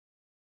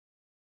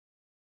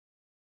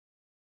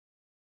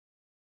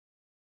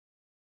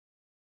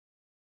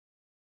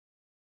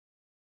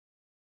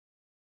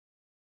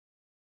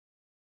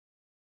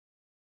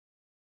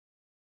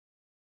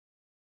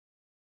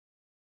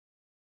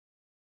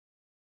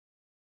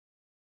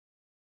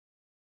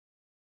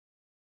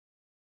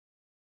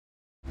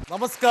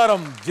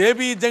നമസ്കാരം JB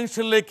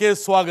ജംഗ്ഷനിലേക്ക്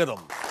സ്വാഗതം.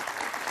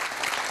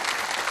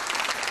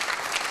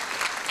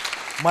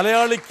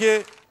 മലയാളിക്ക്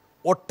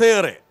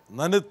ഒട്ടേറെ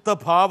നനുത്ത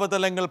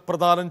ഭാവതലങ്ങൾ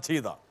പ്രദാനം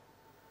ചെയ്ത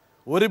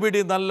ഒരു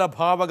പിടി നല്ല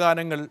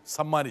ഭാവഗാനങ്ങൾ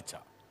സമ്മാനിച്ച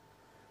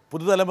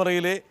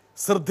പുതുതലമുറയിലെ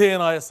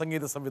ശ്രദ്ധേയനായ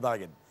സംഗീത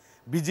സംവിധായകൻ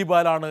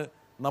ബിജിബാലാണ്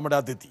നമ്മുടെ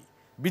അതിഥി.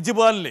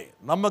 ബിജിബാലിനെ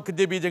നമുക്ക്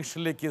JB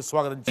ജംഗ്ഷനിലേക്ക്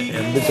സ്വാഗതം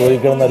ചെയ്യാം. എന്ത്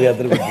ചോദിക്കണമെന്ന്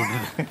അറിയാത്തൊരു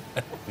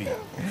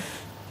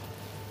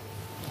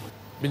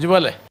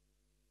ബിജിബാലേ,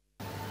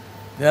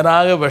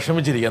 ഞാനാകെ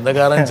വിഷമിച്ചിരിക്കുക. എന്താ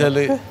കാരണം വെച്ചാൽ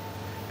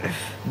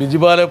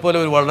ബിജിബാലെ പോലെ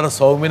ഒരു വളരെ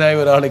സൗമ്യനായ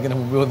ഒരാളിങ്ങനെ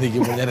മുമ്പിൽ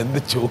വന്നിരിക്കുമ്പോൾ ഞാൻ എന്ത്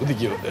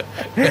ചോദിക്കും?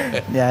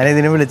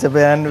 ഞാനിതിന്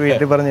വിളിച്ചപ്പോൾ ഞാൻ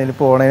വീട്ടിൽ പറഞ്ഞു ഇനി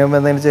പോണതിന് മുമ്പ്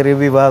എന്തെങ്കിലും ചെറിയ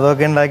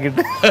വിവാദമൊക്കെ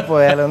ഉണ്ടാക്കിയിട്ട്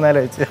പോയാലോ എന്ന്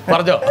ആലോചിച്ചു.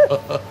 പറഞ്ഞോ,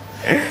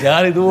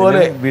 ഞാൻ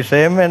ഇതുപോലെ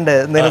വിഷയം വേണ്ടേ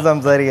എന്തെങ്കിലും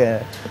സംസാരിക്കാൻ?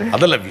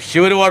 അതല്ല,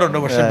 വിഷയം ഒരുപാടുണ്ട്.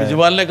 പക്ഷെ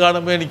ബിജിബാലിനെ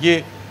കാണുമ്പോൾ എനിക്ക്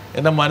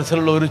എൻ്റെ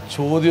മനസ്സിലുള്ള ഒരു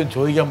ചോദ്യം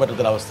ചോദിക്കാൻ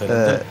പറ്റത്തില്ല അവസ്ഥ.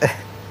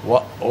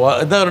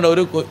 എന്താ പറയുക,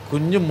 ഒരു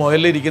കുഞ്ഞു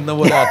മുയലിരിക്കുന്ന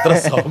പോലെ അത്ര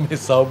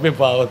സൗമ്യ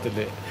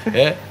ഭാവത്തില്.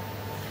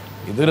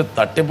 ഇതൊരു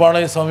തട്ടിപ്പാണോ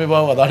ഈ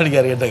സൗമ്യഭാവം? അതാണ് എനിക്ക്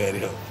അറിയേണ്ട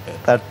കാര്യം.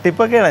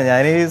 തട്ടിപ്പൊക്കെയാണ്.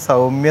 ഞാൻ ഈ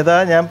സൗമ്യത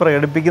ഞാൻ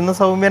പ്രകടിപ്പിക്കുന്ന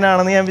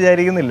സൗമ്യനാണെന്ന് ഞാൻ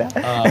വിചാരിക്കുന്നില്ല.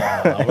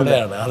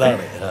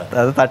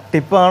 അത്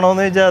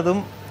തട്ടിപ്പാണോന്ന് ചോദിച്ചാൽ അതും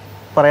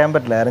പറയാൻ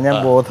പറ്റില്ല. കാരണം ഞാൻ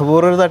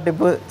ബോധപൂർവ്വം ഒരു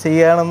തട്ടിപ്പ്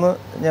ചെയ്യാണെന്ന്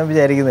ഞാൻ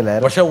വിചാരിക്കുന്നില്ല.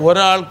 പക്ഷെ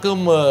ഒരാൾക്കും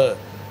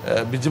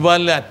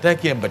ബിജിബാലിനെ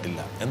അറ്റാക്ക് ചെയ്യാൻ പറ്റില്ല.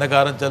 എന്താ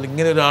കാരണം വെച്ചാൽ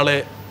ഇങ്ങനെ ഒരാളെ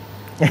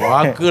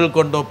വാക്കുകൾ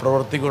കൊണ്ടോ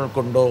പ്രവർത്തികൾ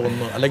കൊണ്ടോ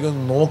ഒന്ന് അല്ലെങ്കിൽ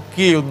ഒന്ന്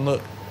നോക്കി ഒന്ന്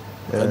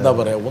എന്താ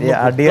പറയാ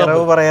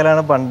അടിയറവ്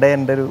പറയാനാണ് പണ്ടേ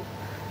എൻ്റെ ഒരു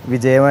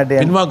വിജയമായിട്ട്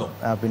പിൻവാങ്ങും.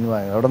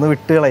 അവിടെ നിന്ന്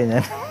വിട്ടുകളയും.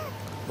 ഞാൻ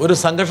ഒരു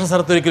സംഘർഷ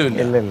സ്ഥലത്ത് ഒരിക്കലും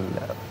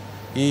ഇല്ല.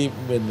 ഈ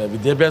പിന്നെ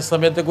വിദ്യാഭ്യാസ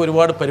സമയത്തൊക്കെ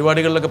ഒരുപാട്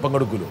പരിപാടികളിലൊക്കെ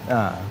പങ്കെടുക്കുമല്ലോ.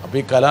 അപ്പൊ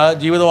ഈ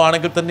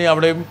കലാജീവിതമാണെങ്കിൽ തന്നെ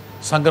അവിടെയും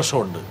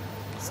സംഘർഷമുണ്ട്.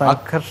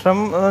 സംഘർഷം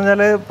എന്ന്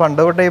പറഞ്ഞാല്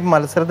പണ്ട് തൊട്ടേ ഈ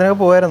മത്സരത്തിനൊക്കെ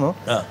പോയായിരുന്നു.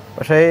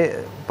 പക്ഷേ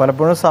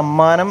പലപ്പോഴും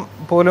സമ്മാനം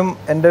പോലും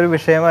എൻ്റെ ഒരു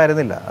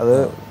വിഷയമായിരുന്നില്ല. അത്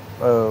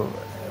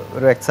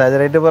ഒരു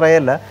എക്സാജറേറ്റ്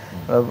പറയല്ല.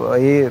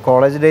 ഈ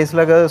കോളേജ്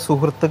ഡേയ്സിലൊക്കെ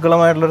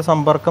സുഹൃത്തുക്കളുമായിട്ടുള്ളൊരു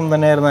സമ്പർക്കം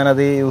തന്നെയായിരുന്നു.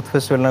 അതിനത് ഈ യൂത്ത്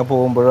ഫെസ്റ്റിവലിനൊക്കെ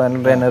പോകുമ്പോഴും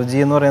അതിനുള്ള എനർജി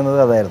എന്ന് പറയുന്നത്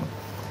അതായിരുന്നു.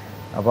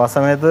 അപ്പോൾ ആ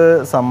സമയത്ത്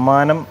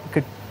സമ്മാനം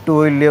കിട്ടുമോ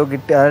ഇല്ലയോ,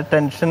 കിട്ടി ആ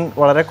ടെൻഷൻ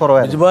വളരെ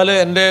കുറവായിരുന്നു. ബിജിബാല്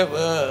എൻ്റെ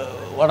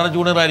വളരെ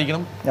ജൂനിയർ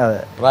ആയിരിക്കണം. അതെ,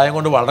 പ്രായം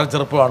കൊണ്ട് വളരെ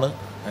ചെറുപ്പമാണ്.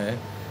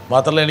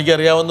 മാത്രമല്ല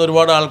എനിക്കറിയാവുന്ന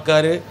ഒരുപാട്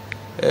ആൾക്കാർ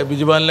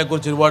ബിജിബാലിനെ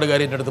കുറിച്ച് ഒരുപാട്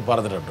കാര്യം എൻ്റെ അടുത്ത്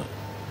പറഞ്ഞിട്ടുണ്ട്.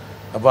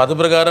 അപ്പോൾ അത്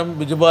പ്രകാരം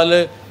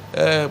ബിജിബാല്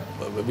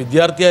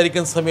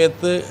വിദ്യാർത്ഥിയായിരിക്കുന്ന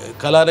സമയത്ത്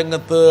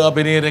കലാരംഗത്ത്,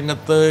 അഭിനയ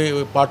രംഗത്ത്,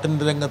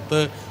 പാട്ടിൻ്റെ രംഗത്ത്,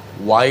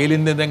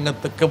 വയലിൻ്റെ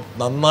രംഗത്തൊക്കെ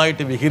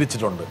നന്നായിട്ട്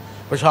വിഹരിച്ചിട്ടുണ്ട്.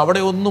 പക്ഷെ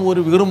അവിടെ ഒന്നും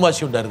ഒരു വീറും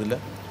വാശി ഉണ്ടായിരുന്നില്ല.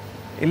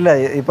 ഇല്ല,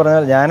 ഈ പറഞ്ഞ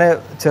ഞാൻ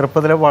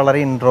ചെറുപ്പത്തിൽ വളരെ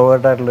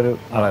ഇൻട്രോവേർട്ട് ആയിട്ടുള്ളൊരു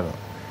ആളായിരുന്നു.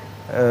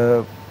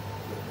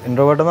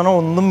 ഇൻട്രോവേർട്ട് എന്ന്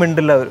പറഞ്ഞാൽ ഒന്നും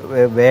മിണ്ടില്ല.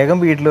 വേഗം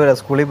വീട്ടിൽ വരിക,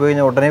 സ്കൂളിൽ പോയി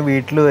കഴിഞ്ഞാൽ ഉടനെ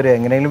വീട്ടിൽ വരിക,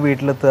 എങ്ങനെയെങ്കിലും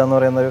വീട്ടിലെത്തുക എന്ന്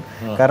പറയുന്നൊരു.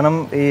 കാരണം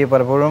ഈ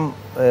പലപ്പോഴും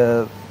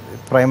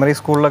പ്രൈമറി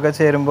സ്കൂളിലൊക്കെ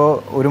ചേരുമ്പോൾ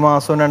 1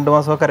 മാസവും 2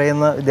 മാസവും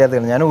കരയുന്ന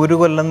വിദ്യാർത്ഥികൾ. ഞാൻ 1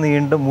 കൊല്ലം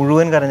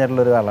മുഴുവൻ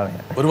കരഞ്ഞിട്ടുള്ള ഒരാളാണ്.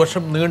 ഞാൻ 1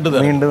 വർഷം നീണ്ടു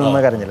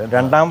നിന്ന് കരഞ്ഞില്ല.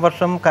 2ാം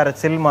വർഷം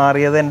കരച്ചിൽ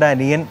മാറിയത് എൻ്റെ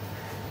അനിയൻ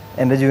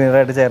എൻ്റെ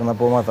ജൂനിയറായിട്ട്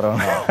ചേർന്നപ്പോൾ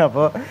മാത്രമാണ്.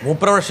 അപ്പോൾ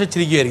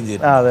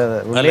അതെ,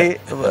 പുള്ളി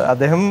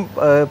അദ്ദേഹം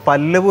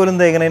പല്ല് പോലും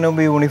തേക്കുന്നതിന്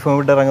മുമ്പ് യൂണിഫോം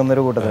ഇട്ട് ഇറങ്ങുന്ന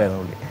ഒരു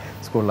കൂട്ടത്തിലായിരുന്നു പുള്ളി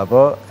സ്കൂളിൽ.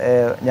 അപ്പോൾ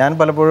ഞാൻ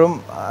പലപ്പോഴും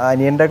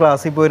അനിയൻ്റെ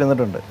ക്ലാസ്സിൽ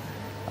പോയിരുന്നിട്ടുണ്ട്.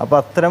 അപ്പോൾ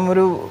അത്തരം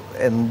ഒരു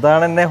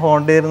എന്താണ് എന്നെ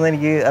ഹോണ്ട് ചെയ്തിരുന്നത്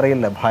എനിക്ക്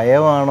അറിയില്ല.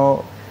 ഭയമാണോ,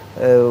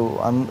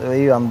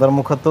 ഈ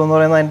അന്തർമുഖത്വം എന്ന്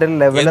പറയുന്നത് അതിൻ്റെ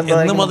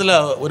ലെവൽ മുതല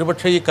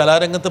ഒരുപക്ഷെ ഈ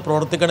കലാരംഗത്ത്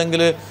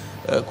പ്രവർത്തിക്കണമെങ്കിൽ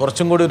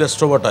കുറച്ചും കൂടി ഒരു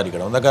എക്സ്ട്രോവേർട്ട്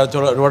ആയിരിക്കണം.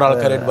 ഒരുപാട്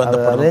ആൾക്കാരായിട്ട്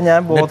ബന്ധപ്പെട്ട് അത്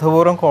ഞാൻ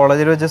ബോധപൂർവ്വം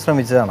കോളേജിൽ വെച്ച്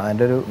ശ്രമിച്ചതാണ്.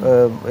 അതിൻ്റെ ഒരു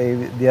ഈ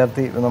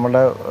വിദ്യാർത്ഥി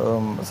നമ്മുടെ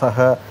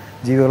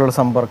സഹജീവികളുടെ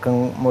സമ്പർക്കം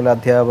മൂലം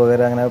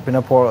അധ്യാപകർ അങ്ങനെ,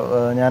 പിന്നെ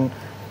ഞാൻ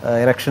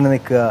ഇലക്ഷന്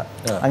നിൽക്കുക,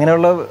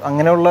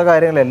 അങ്ങനെയുള്ള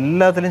കാര്യങ്ങൾ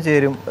എല്ലാത്തിലും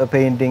ചേരും.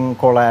 പെയിന്റിങ്,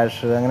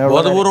 കൊളാഷ്,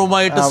 അങ്ങനെയുള്ള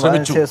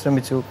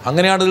ശ്രമിച്ചു.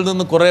 അങ്ങനെയാണ് ഇതിൽ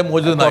നിന്ന് കുറേ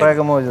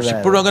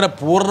ഇപ്പോഴും അങ്ങനെ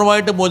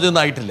പൂർണ്ണമായിട്ട്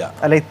മോചിതനായിട്ടില്ല.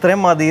 അല്ല,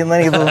 ഇത്രയും മതിയെന്ന്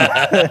എനിക്ക് തോന്നുന്നു.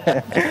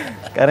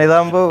 കാരണം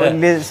ഇതാകുമ്പോൾ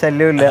വലിയ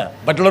ശല്യമില്ല,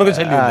 മറ്റുള്ളവർക്ക്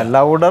ശല്യം,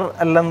 ലൗഡർ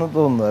അല്ലെന്ന്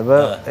തോന്നുന്നു.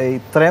 ഇപ്പൊ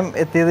ഇത്രയും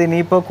എത്തിയത്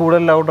ഇനിയിപ്പോൾ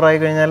കൂടുതൽ ലൗഡർ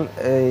ആയി കഴിഞ്ഞാൽ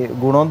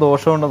ഗുണവും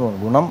ദോഷവും ഉണ്ടെന്ന്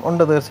തോന്നുന്നു. ഗുണം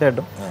ഉണ്ട്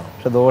തീർച്ചയായിട്ടും,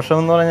 പക്ഷെ ദോഷം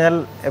എന്ന് പറഞ്ഞാൽ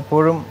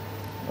എപ്പോഴും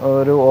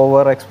ഒരു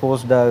ഓവർ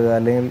എക്സ്പോസ്ഡ് ആകുക,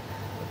 അല്ലെങ്കിൽ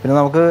പിന്നെ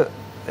നമുക്ക്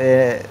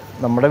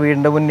നമ്മുടെ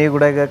വീടിൻ്റെ മുന്നിൽ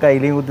കൂടെയൊക്കെ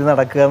കയ്യിലും കുത്തി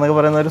നടക്കുക എന്നൊക്കെ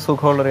പറയുന്ന ഒരു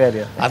സുഖമുള്ളൊരു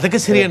കാര്യമാണ്. അതൊക്കെ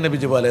ശരിയാണ്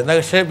ബിജിബാൽ. എന്നാൽ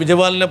പക്ഷേ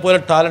ബിജിബാലിനെ പോലെ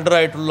ടാലൻറ്റഡ്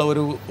ആയിട്ടുള്ള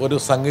ഒരു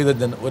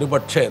സംഗീതജ്ഞൻ ഒരു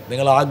പക്ഷേ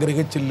നിങ്ങൾ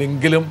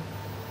ആഗ്രഹിച്ചില്ലെങ്കിലും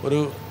ഒരു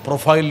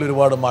പ്രൊഫൈലിൽ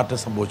ഒരുപാട് മാറ്റം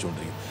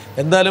സംഭവിച്ചുകൊണ്ടിരിക്കും.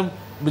 എന്തായാലും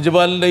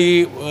ബിജിബാലിൻ്റെ ഈ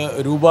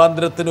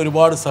രൂപാന്തരത്തിന്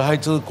ഒരുപാട്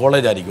സഹായിച്ചത്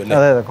കോളേജ് ആയിരിക്കും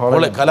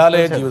അല്ലേ?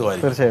 കലാലയ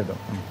ജീവിതമായിരിക്കും. തീർച്ചയായിട്ടും.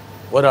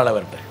 ഒരാളെ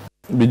വരട്ടെ.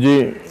 ബിജി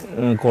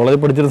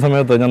കോളേജിൽ പഠിച്ചിരുന്ന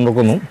സമയത്ത് ഞാൻ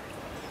നോക്കുന്നു,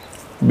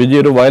 ബിജി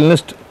ഒരു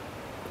വയലിനിസ്റ്റ്,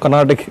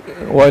 കർണാട്ടിക്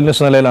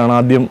വയലിനിസ്റ്റ് നിലയിലാണ്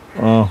ആദ്യം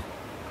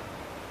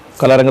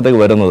കലാരംഗത്തേക്ക്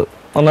വരുന്നത്.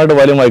 നന്നായിട്ട്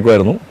വയലിൻ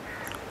വായിക്കുമായിരുന്നു.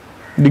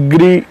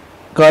 ഡിഗ്രി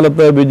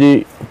കാലത്ത് ബിജി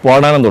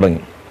പാടാനും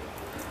തുടങ്ങി.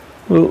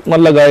 ഒരു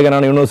നല്ല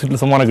ഗായകനാണ്,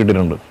 യൂണിവേഴ്സിറ്റിയിൽ സമ്മാനം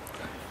കിട്ടിയിട്ടുണ്ട്.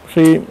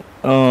 പക്ഷേ ഈ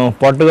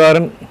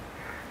പാട്ടുകാരൻ,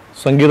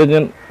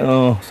 സംഗീതജ്ഞൻ,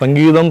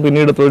 സംഗീതം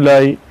പിന്നീട്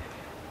തൊഴിലായി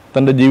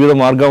തൻ്റെ ജീവിത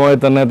മാർഗമായി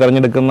തന്നെ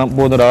തിരഞ്ഞെടുക്കുന്ന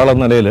പോകുന്ന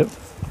ഒരാളെന്ന നിലയിൽ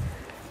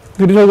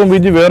തിരിച്ചു നോക്കുമ്പോൾ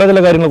ബിജി വേറെ ചില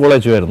കാര്യങ്ങൾ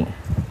കോളേജ് ചെയ്യുമായിരുന്നു.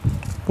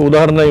 ഇപ്പോൾ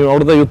ഉദാഹരണം,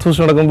 അവിടുത്തെ യൂത്ത്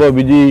ഫെസ്റ്റ് നടക്കുമ്പോൾ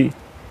ബിജി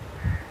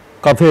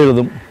കഥ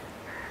എഴുതും,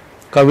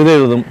 കവിത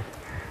എഴുതും,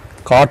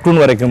 കാർട്ടൂൺ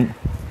വരയ്ക്കും.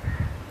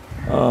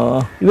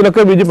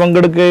 ഇതിലൊക്കെ ബിജി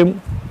പങ്കെടുക്കുകയും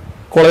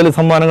കോളേജിൽ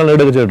സമ്മാനങ്ങൾ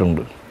നേടുകയും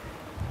ചെയ്തിട്ടുണ്ട്.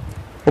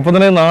 ഒപ്പം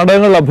തന്നെ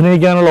നാടകങ്ങൾ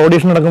അഭിനയിക്കാനുള്ള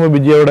ഓഡീഷൻ നടക്കുമ്പോൾ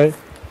ബിജി അവിടെ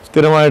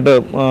സ്ഥിരമായിട്ട്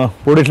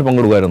ഓഡീഷനിൽ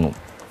പങ്കെടുക്കുമായിരുന്നു.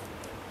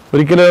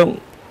 ഒരിക്കൽ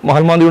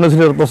മഹാത്മാഗാന്ധി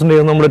യൂണിവേഴ്സിറ്റി റെപ്രസെൻ്റ്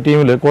ചെയ്യുന്ന നമ്മുടെ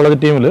ടീമിൽ, കോളേജ്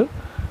ടീമിൽ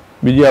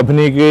ബിജി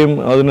അഭിനയിക്കുകയും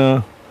അതിന്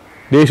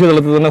ദേശീയ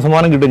തലത്തിൽ തന്നെ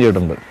സമ്മാനം കിട്ടുകയും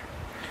ചെയ്തിട്ടുണ്ട്.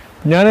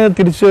 ഞാൻ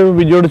തിരിച്ച്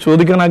ബിജിയോട്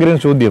ചോദിക്കാൻ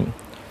ആഗ്രഹിക്കുന്ന ചോദ്യം,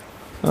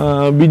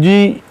 ബിജി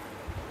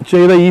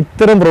ചെയ്ത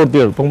ഇത്തരം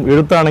പ്രവൃത്തികൾ, ഇപ്പം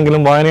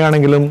എഴുത്താണെങ്കിലും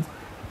വായനയാണെങ്കിലും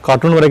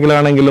കാർട്ടൂൺ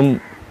വരയ്ക്കലാണെങ്കിലും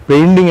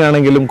പെയിൻറ്റിങ്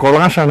ആണെങ്കിലും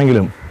കൊളാഷ്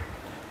ആണെങ്കിലും,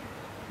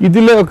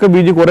 ഇതിലൊക്കെ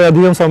ബിജി കുറേ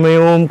അധികം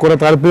സമയവും കുറേ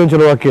താല്പര്യവും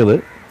ചിലവാക്കിയത്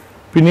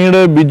പിന്നീട്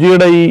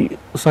ബിജിയുടെ ഈ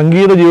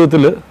സംഗീത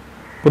ജീവിതത്തിൽ,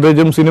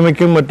 പ്രത്യേകിച്ചും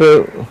സിനിമയ്ക്കും മറ്റ്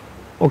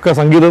ഒക്കെ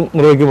സംഗീതം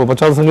നിർവഹിക്കുമ്പോൾ,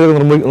 പശ്ചാത്തല സംഗീതം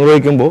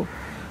നിർവഹിക്കുമ്പോൾ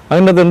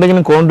അതിൻ്റെ അകത്ത്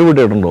എന്തെങ്കിലും കോൺട്രിബ്യൂട്ട്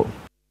ചെയ്തിട്ടുണ്ടോ?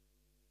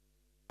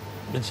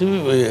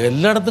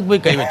 എല്ലായിടത്തും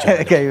പോയി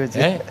കൈവച്ചു.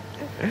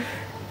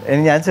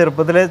 ഞാൻ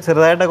ചെറുപ്പത്തിൽ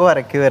ചെറുതായിട്ടൊക്കെ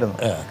വരയ്ക്കുമായിരുന്നു,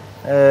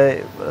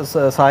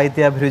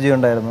 സാഹിത്യാഭിരുചി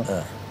ഉണ്ടായിരുന്നു.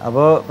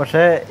 അപ്പോൾ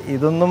പക്ഷേ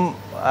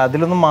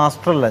അതിലൊന്നും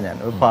മാസ്റ്ററല്ല ഞാൻ.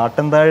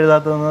 പാട്ടെന്താ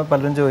എഴുതാത്തതെന്ന്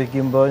പലരും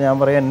ചോദിക്കുമ്പോൾ ഞാൻ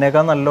പറയും,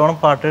 എന്നേക്കാൾ നല്ലോണം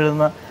പാട്ട്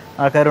എഴുതുന്ന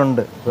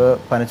ആൾക്കാരുണ്ട്. ഇപ്പോൾ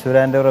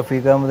പനച്ചൂരാൻ്റെ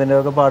റഫീഖ് അഹമ്മദിൻ്റെ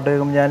ഒക്കെ പാട്ട്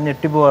കേൾക്കുമ്പോൾ ഞാൻ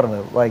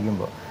ഞെട്ടിപ്പോകാറുണ്ട്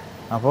വായിക്കുമ്പോൾ.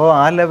 അപ്പോൾ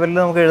ആ ലെവലിൽ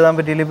നമുക്ക് എഴുതാൻ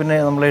പറ്റിയില്ല, പിന്നെ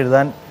നമ്മൾ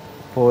എഴുതാൻ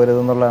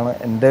പോരുതെന്നുള്ളതാണ്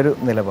എൻ്റെ ഒരു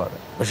നിലപാട്.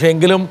 പക്ഷേ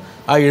എങ്കിലും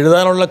ആ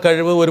എഴുതാനുള്ള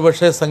കഴിവ്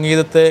ഒരുപക്ഷെ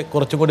സംഗീതത്തെ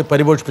കുറച്ചും കൂടി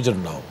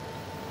പരിപോഷിപ്പിച്ചിട്ടുണ്ടാവും.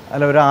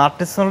 അല്ല, ഒരു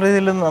ആർട്ടിസ്റ്റ് എന്നുള്ള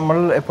രീതിയിൽ നമ്മൾ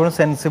എപ്പോഴും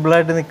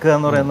സെൻസിബിളായിട്ട് നിൽക്കുക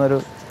എന്ന് പറയുന്ന ഒരു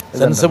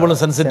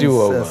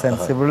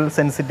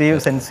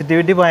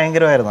സെൻസിറ്റിവിറ്റി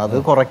ഭയങ്കരമായിരുന്നു. അത്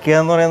കുറയ്ക്കുക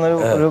എന്ന് പറയുന്ന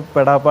ഒരു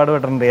പെടാപ്പാട്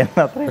പെട്ടിട്ടുണ്ട്.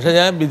 പക്ഷെ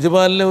ഞാൻ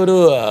ബിജിപാലിനെ ഒരു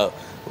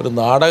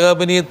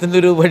നാടകാഭിനയത്തിൻ്റെ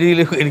ഒരു വഴിയിൽ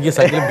എനിക്ക്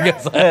സാറ്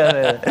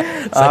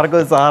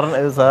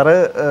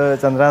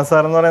ചന്ദ്രനാഥ്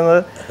സാർ എന്ന് പറയുന്നത്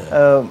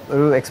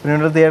ഒരു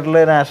എക്സ്പെരിമെൻ്റൽ തിയേറ്ററിൽ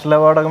നാഷണൽ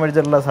അവാർഡൊക്കെ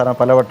മേടിച്ചിട്ടുള്ള സാറാണ്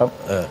പലവട്ടം.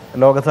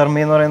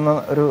 ലോകധർമ്മി എന്ന് പറയുന്ന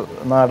ഒരു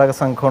നാടക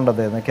സംഘമുണ്ട്,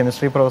 അദ്ദേഹം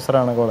കെമിസ്ട്രി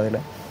പ്രൊഫസറാണ് കോളേജിൽ.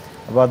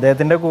 അപ്പോൾ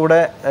അദ്ദേഹത്തിൻ്റെ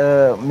കൂടെ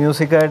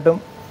മ്യൂസിക്കായിട്ടും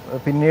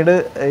പിന്നീട്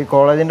ഈ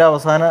കോളേജിൻ്റെ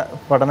അവസാന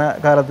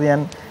പഠനകാലത്ത് ഞാൻ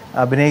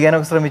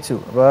അഭിനയിക്കാനൊക്കെ ശ്രമിച്ചു.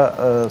 അപ്പോൾ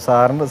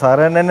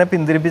സാറ് തന്നെ എന്നെ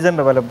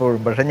പിന്തിരിപ്പിച്ചിട്ടുണ്ട് പലപ്പോഴും.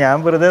 പക്ഷേ ഞാൻ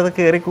വെറുതെ അത്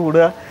കയറി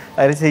കൂടുക,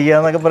 അത് ചെയ്യുക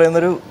എന്നൊക്കെ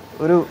പറയുന്നൊരു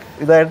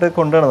ഇതായിട്ട്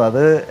കൊണ്ടുവന്നത്.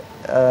 അത്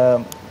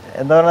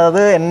എന്താ പറയുക,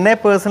 അത് എന്നെ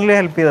പേഴ്സണലി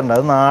ഹെൽപ്പ് ചെയ്തിട്ടുണ്ട്.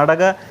 അത്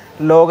നാടക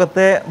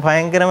ലോകത്തെ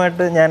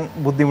ഭയങ്കരമായിട്ട് ഞാൻ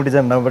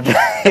ബുദ്ധിമുട്ടിച്ചിട്ടുണ്ടാകും. പക്ഷേ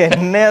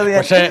എന്നെ അത്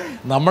പക്ഷേ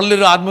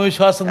നമ്മളിലൊരു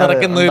ആത്മവിശ്വാസം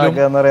നിറയ്ക്കുന്നതിലും.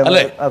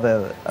 അതെ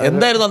അതെ.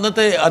 എന്തായിരുന്നു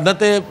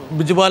അന്നത്തെ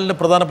ബിജിപാലിൻ്റെ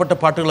പ്രധാനപ്പെട്ട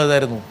പാട്ടുകൾ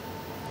ഏതായിരുന്നു?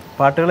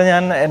 പാട്ടുകൾ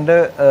ഞാൻ എൻ്റെ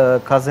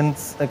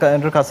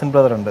ഒരു കസിൻ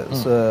ബ്രദറുണ്ട്,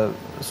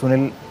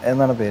 സുനിൽ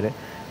എന്നാണ് പേര്.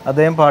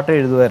 അദ്ദേഹം പാട്ട്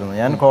എഴുതുമായിരുന്നു.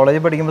 ഞാൻ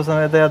കോളേജിൽ പഠിക്കുമ്പോൾ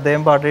സമയത്ത്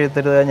അദ്ദേഹം പാട്ട്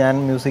എഴുതരുത്, ഞാൻ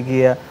മ്യൂസിക്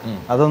ചെയ്യുക,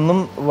 അതൊന്നും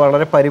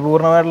വളരെ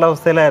പരിപൂർണമായിട്ടുള്ള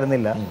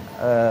അവസ്ഥയിലായിരുന്നില്ല.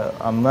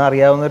 അന്ന്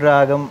അറിയാവുന്ന ഒരു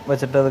രാഗം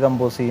വെച്ചിട്ട് അത്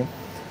കമ്പോസ് ചെയ്യും,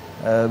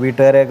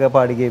 വീട്ടുകാരെയൊക്കെ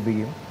പാടി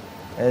കേൾപ്പിക്കും.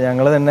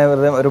 ഞങ്ങൾ തന്നെ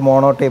വെറുതെ ഒരു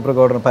മോണോ ടേപ്പ്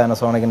റെക്കോർഡർ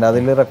പാനസോണിക്കിൻ്റെ,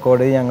 അതിൽ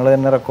റെക്കോർഡ് ചെയ്യും, ഞങ്ങൾ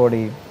തന്നെ റെക്കോർഡ്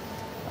ചെയ്യും.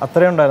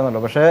 അത്രയും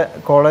ഉണ്ടായിരുന്നല്ലോ. പക്ഷേ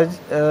കോളേജ്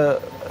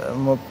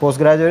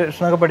പോസ്റ്റ്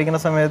ഗ്രാജുവേഷനൊക്കെ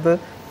പഠിക്കുന്ന സമയത്ത്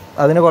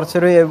അതിന്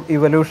കുറച്ചൊരു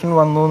ഇവല്യൂഷൻ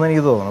വന്നു എന്ന്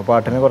എനിക്ക് തോന്നുന്നു.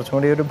 പാട്ടിന് കുറച്ചും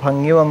കൂടി ഒരു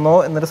ഭംഗി വന്നോ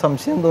എന്നൊരു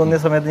സംശയം തോന്നിയ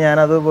സമയത്ത്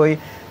ഞാനത് പോയി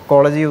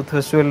കോളേജ് യൂത്ത്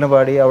ഫെസ്റ്റിവലിന്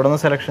പാടി. അവിടെ നിന്ന്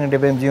സെലക്ഷൻ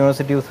കിട്ടിയപ്പോൾ MG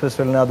യൂണിവേഴ്സിറ്റി യൂത്ത്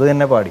ഫെസ്റ്റിവലിന് അത്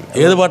തന്നെ പാടി.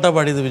 ഏത് പാട്ടാണ്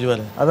പാടിയത്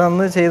ബിജുപാൽ? അത്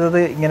അന്ന് ചെയ്തത്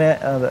ഇങ്ങനെ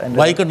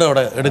ബൈക്കുണ്ടോ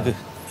അവിടെ എടുക്ക്.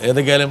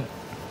 ഏതൊക്കെയാലും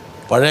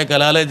പഴയ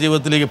കലാലയ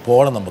ജീവിതത്തിലേക്ക്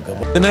പോകണം നമുക്ക്.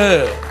 ഇതിന്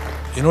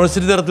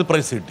യൂണിവേഴ്സിറ്റി തലത്തിൽ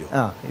പ്രൈസ് കിട്ടിയോ?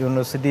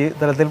 യൂണിവേഴ്സിറ്റി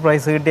തലത്തിൽ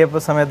പ്രൈസ്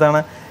കിട്ടിയപ്പോൾ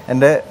സമയത്താണ്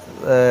എൻ്റെ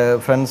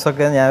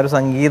ഫ്രണ്ട്സൊക്കെ ഞാനൊരു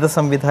സംഗീത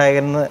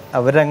സംവിധായകൻ എന്ന്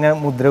അവരങ്ങ്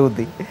മുദ്ര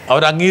കുത്തി,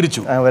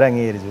 അവരംഗീകരിച്ചു.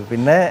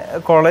 പിന്നെ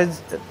കോളേജ്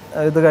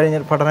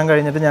പഠനം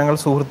കഴിഞ്ഞിട്ട് ഞങ്ങൾ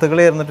സുഹൃത്തുക്കൾ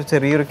ചേർന്നിട്ട്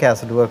ചെറിയൊരു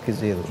കാസറ്റ് വർക്ക്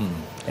ചെയ്തു.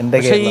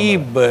 പക്ഷേ ഈ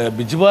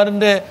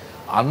ബിജുപാലിൻ്റെ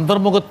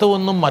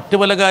അന്തർമുഖത്വമൊന്നും മറ്റു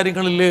പല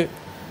കാര്യങ്ങളിൽ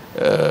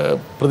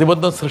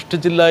പ്രതിബന്ധം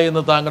സൃഷ്ടിച്ചില്ല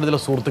എന്ന് താങ്കളുടെ ചില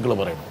സുഹൃത്തുക്കൾ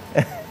പറയുന്നു.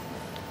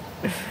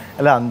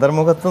 അല്ല,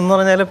 അന്തർമുഖത്വം എന്ന്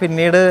പറഞ്ഞാൽ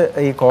പിന്നീട്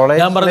ഈ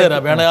കോളേജ് ഞാൻ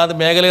പറഞ്ഞുതരാം, വേണേ അത്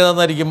മേഖല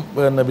ഏതാണെന്നായിരിക്കും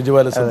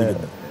ബിജുപാൽ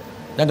ശ്രദ്ധിക്കുന്നത്.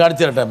 ഞാൻ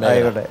കാണിച്ചു തരട്ടെ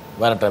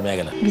വരട്ടെ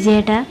മേഖല.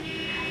 വിജയേട്ടാ,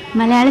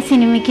 മലയാള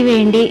സിനിമയ്ക്ക്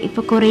വേണ്ടി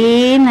ഇപ്പോൾ കുറേ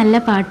നല്ല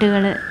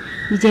പാട്ടുകൾ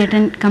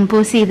വിജയേട്ടൻ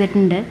കമ്പോസ്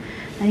ചെയ്തിട്ടുണ്ട്.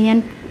 അത് ഞാൻ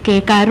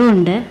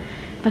കേൾക്കാറുമുണ്ട്.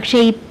 പക്ഷേ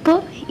ഇപ്പോൾ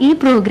ഈ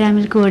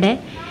പ്രോഗ്രാമിൽ കൂടെ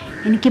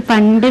എനിക്ക്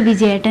പണ്ട്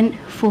വിജയേട്ടൻ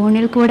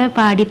ഫോണിൽ കൂടെ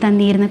പാടി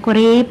തന്നിരുന്ന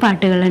കുറേ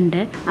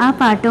പാട്ടുകളുണ്ട്. ആ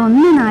പാട്ട്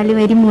 1-4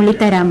 വരി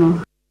മൂളിത്തരാമോ?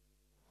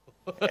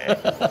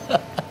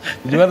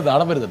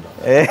 നാടൻ വരുന്നുണ്ടോ?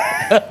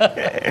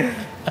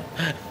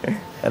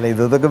 അല്ല,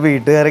 ഇതൊക്കെ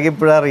വീട്ടുകാരൊക്കെ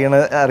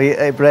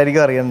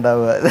ഇപ്പോഴായിരിക്കും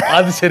അറിയണ്ടാവുക.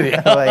 അത് ശരി,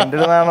 അതിൻ്റെ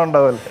ഒരു നാണം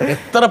ഉണ്ടാവുമല്ലോ.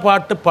 എത്ര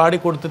പാട്ട് പാടി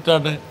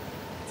കൊടുത്തിട്ടാണ്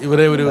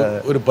ഇവരെ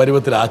ഒരു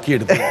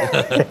പരുവത്തിലാക്കിയെടുത്തത്?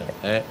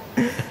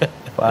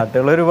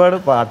 പാട്ടുകൾ ഒരുപാട്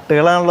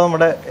പാട്ടുകളാണല്ലോ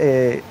നമ്മുടെ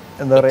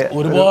എന്താ പറയാ.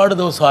 ഒരുപാട്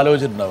ദിവസം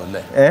ആലോചിച്ചിട്ടുണ്ടാവും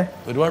അല്ലേ?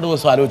 ഒരുപാട്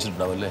ദിവസം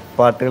ആലോചിച്ചിട്ടുണ്ടാവും അല്ലേ?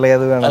 പാട്ടുകൾ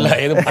ഏത് വേണം? അല്ല,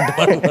 ഏത് പാട്ട്?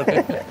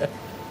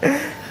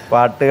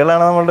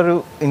 പാട്ടുകളാണ് നമ്മളുടെ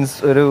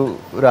ഒരു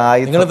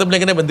ആയുധം. നിങ്ങളെ തമ്മിൽ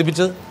എങ്ങനെ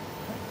ബന്ധിപ്പിച്ചത്?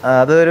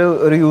 അതൊരു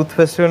യൂത്ത്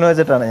ഫെസ്റ്റിവലിന്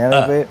വെച്ചിട്ടാണ്.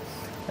 ഞാനിപ്പോൾ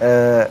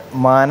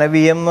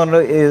മാനവീയം എന്ന് പറഞ്ഞ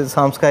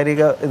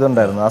സാംസ്കാരിക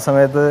ഇതുണ്ടായിരുന്നു. ആ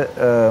സമയത്ത്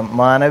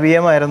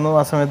മാനവീയമായിരുന്നു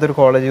ആ സമയത്ത് ഒരു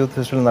കോളേജ് യൂത്ത്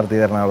ഫെസ്റ്റിവൽ നടത്തി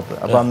എറണാകുളത്ത്.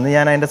 അപ്പോൾ അന്ന്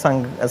ഞാൻ അതിൻ്റെ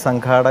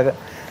സംഘാടക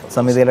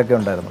സമിതിയിലൊക്കെ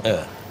ഉണ്ടായിരുന്നു.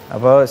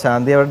 അപ്പോൾ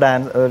ശാന്തി അവിടെ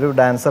ഒരു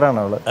ഡാൻസറാണ്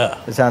അവള്.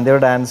 ശാന്തി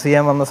അവിടെ ഡാൻസ്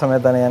ചെയ്യാൻ വന്ന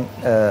സമയത്താണ് ഞാൻ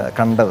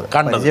കണ്ടത്.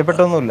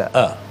 പരിചയപ്പെട്ടൊന്നുമില്ല,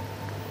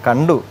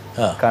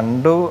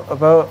 കണ്ടു.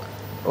 അപ്പോൾ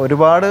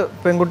ഒരുപാട്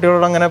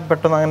പെൺകുട്ടികളോട് അങ്ങനെ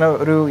പെട്ടെന്ന് അങ്ങനെ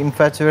ഒരു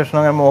ഇൻഫാച്ചുവേഷൻ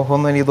അങ്ങനെ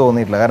മോഹമൊന്നും എനിക്ക്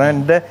തോന്നിയിട്ടില്ല. കാരണം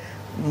എൻ്റെ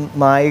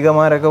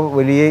നായികമാരൊക്കെ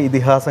വലിയ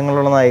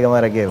ഇതിഹാസങ്ങളുള്ള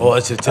നായികമാരൊക്കെ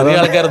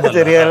ആയിരുന്നു,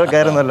 ചെറിയ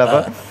ആൾക്കാരൊന്നുമല്ല.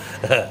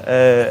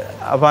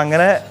 അപ്പം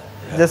അങ്ങനെ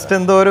ജസ്റ്റ്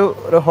എന്തോ ഒരു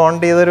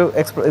ഹോണ്ട് ചെയ്തൊരു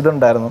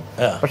ഇതുണ്ടായിരുന്നു.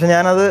 പക്ഷെ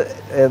ഞാനത്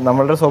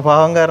നമ്മളുടെ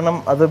സ്വഭാവം കാരണം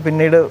അത്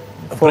പിന്നീട്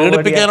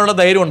പ്രകടിപ്പിക്കാനുള്ള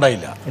ധൈര്യം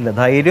ഉണ്ടായില്ല.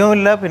 ധൈര്യവും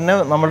ഇല്ല. പിന്നെ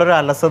നമ്മുടെ ഒരു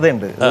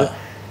അലസതയുണ്ട്.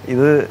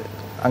 ഇത്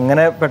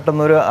അങ്ങനെ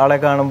പെട്ടെന്നൊരു ആളെ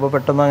കാണുമ്പോൾ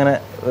പെട്ടെന്ന് അങ്ങനെ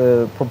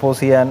പ്രപ്പോസ്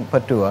ചെയ്യാൻ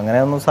പറ്റുമോ? അങ്ങനെ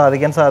ഒന്നും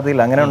സാധിക്കാൻ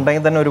സാധ്യതയില്ല. അങ്ങനെ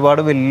ഉണ്ടെങ്കിൽ തന്നെ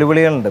ഒരുപാട്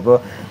വെല്ലുവിളികളുണ്ട്. ഇപ്പോൾ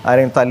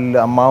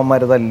ആരെങ്കിലും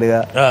അമ്മാവന്മാർ തല്ലുക,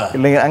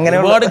 ഇല്ലെങ്കിൽ അങ്ങനെ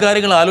ഒരുപാട്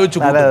കാര്യങ്ങൾ ആലോചിച്ചു.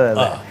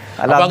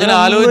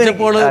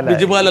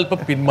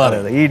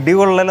 ഈ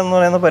ഇടികൊള്ളലെന്ന്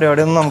പറയുന്ന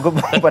പരിപാടിയൊന്നും നമുക്ക്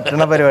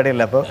പറ്റുന്ന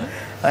പരിപാടിയല്ല. അപ്പോൾ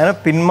അങ്ങനെ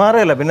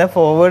പിന്മാറിയല്ല, പിന്നെ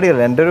ഫോർവേഡ്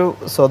ചെയ്യല്ല. എൻ്റെ ഒരു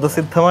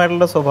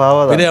സ്വതസിദ്ധമായിട്ടുള്ള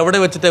സ്വഭാവം.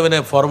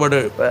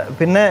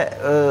 പിന്നെ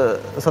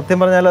സത്യം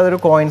പറഞ്ഞാൽ അതൊരു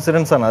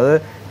കോയിൻസിഡൻസ് ആണ്. അത്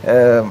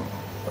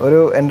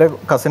എൻ്റെ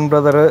കസിൻ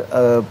ബ്രദർ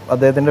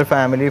അദ്ദേഹത്തിൻ്റെ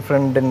ഫാമിലി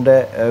ഫ്രണ്ടിൻ്റെ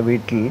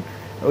വീട്ടിൽ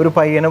ഒരു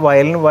പയ്യന്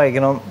വയലിൻ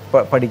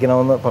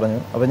പഠിക്കണമെന്ന് പറഞ്ഞു.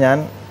 അപ്പോൾ ഞാൻ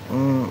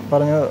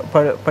പറഞ്ഞു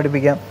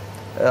പഠിപ്പിക്കാം,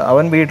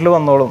 അവൻ വീട്ടിൽ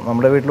വന്നോളും,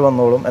 നമ്മുടെ വീട്ടിൽ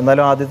വന്നോളും,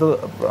 എന്നാലും ആദ്യത്തെ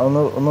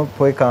ഒന്ന്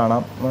പോയി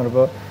കാണാം എന്ന്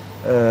പറഞ്ഞപ്പോൾ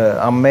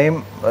അമ്മയും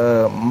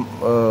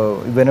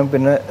ഇവനും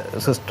പിന്നെ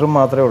സിസ്റ്ററും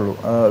മാത്രമേ ഉള്ളൂ,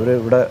 അവർ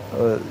ഇവിടെ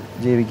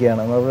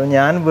ജീവിക്കുകയാണ്. അപ്പോൾ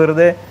ഞാൻ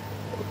വെറുതെ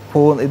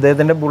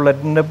ഇദ്ദേഹത്തിൻ്റെ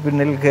ബുള്ളറ്റിൻ്റെ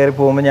പിന്നിൽ കയറി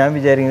പോകുമ്പോൾ ഞാൻ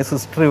വിചാരിക്കുന്നത്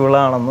സിസ്റ്റർ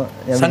ഇവളാണെന്ന്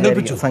ഞാൻ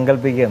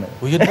സങ്കല്പിക്കുകയാണ്.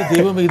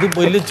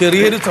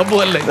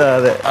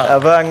 അതെ,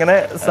 അപ്പോൾ അങ്ങനെ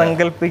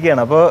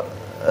സങ്കല്പിക്കുകയാണ്. അപ്പോൾ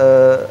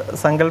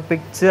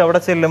സങ്കല്പിച്ച് അവിടെ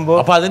ചെല്ലുമ്പോൾ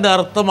അതിന്റെ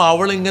അർത്ഥം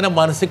അവൾ ഇങ്ങനെ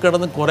മനസ്സിൽ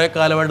കിടന്ന് കുറെ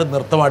കാലമായിട്ട്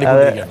നൃത്തമാടി.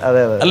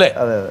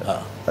 അതെ,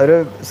 ഒരു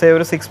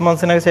 6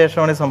 monthsനൊക്കെ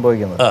ശേഷമാണ്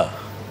സംഭവിക്കുന്നത്.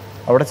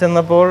 അവിടെ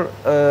ചെന്നപ്പോൾ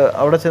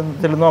അവിടെ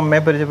ചെല്ലുന്നു,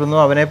 അമ്മയെ പരിചയപ്പെടുന്നു,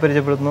 അവനെ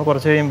പരിചയപ്പെടുന്നു.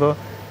 കുറച്ച് കഴിയുമ്പോൾ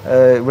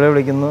ഇവിടെ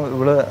വിളിക്കുന്നു,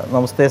 ഇവിടെ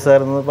നമസ്തേ സാർ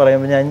എന്ന്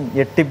പറയുമ്പോൾ ഞാൻ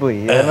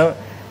ഞെട്ടിപ്പോയി. കാരണം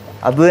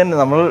അത് തന്നെ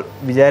നമ്മൾ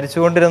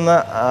വിചാരിച്ചുകൊണ്ടിരുന്ന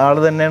ആൾ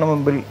തന്നെയാണ്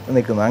മുമ്പിൽ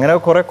നിൽക്കുന്നത്. അങ്ങനെ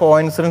കുറെ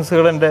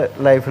കോയിൻസിഡൻസുകൾ എൻ്റെ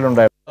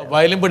ലൈഫിലുണ്ടായിരുന്നു.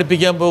 വയലിൻ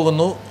പഠിപ്പിക്കാൻ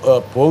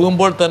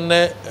പോകുമ്പോൾ തന്നെ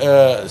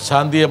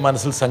ശാന്തിയെ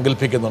മനസ്സിൽ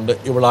സങ്കല്പിക്കുന്നുണ്ട്,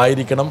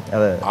 ഇവളായിരിക്കണം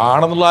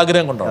ആണെന്നുള്ള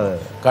ആഗ്രഹം കൊണ്ടാണ്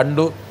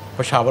കണ്ടു.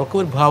 പക്ഷെ അവൾക്ക്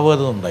ഒരു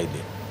ഭാവഗത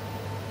ഉണ്ടായില്ലേ?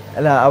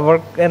 അല്ല,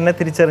 അവൾക്ക് എന്നെ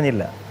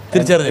തിരിച്ചറിഞ്ഞില്ല.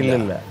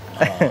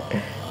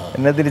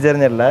 എന്നെ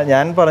തിരിച്ചറിഞ്ഞില്ല.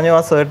 ഞാൻ പറഞ്ഞു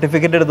ആ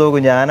സർട്ടിഫിക്കറ്റ് എടുത്ത്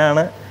നോക്കും,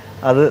 ഞാനാണ്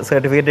അത്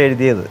സർട്ടിഫിക്കറ്റ്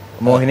എഴുതിയത്.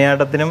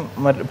 മോഹിനിയാട്ടത്തിനും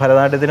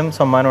ഭരതനാട്യത്തിനും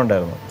സമ്മാനം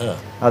ഉണ്ടായിരുന്നു.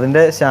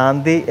 അതിൻ്റെ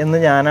ശാന്തി എന്ന്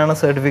ഞാനാണ്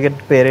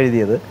സർട്ടിഫിക്കറ്റ്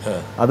പേരെഴുതിയത്.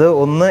 അത്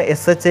ഒന്ന്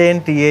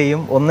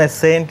SHANTAയും ഒന്ന്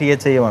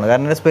SANTHAയുമാണ്.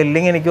 കാരണം എൻ്റെ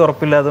സ്പെല്ലിങ് എനിക്ക്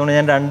ഉറപ്പില്ലാത്തതുകൊണ്ട്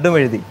ഞാൻ രണ്ടും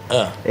എഴുതി.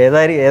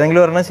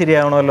 ഏതെങ്കിലും ഒരെണ്ണം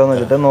ശരിയാവണമല്ലോ എന്ന്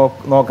വെച്ചിട്ട്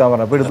നോക്കാൻ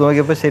പറഞ്ഞു. അപ്പോൾ എടുത്തു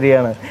നോക്കിയപ്പോൾ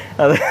ശരിയാണ്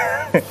അത്.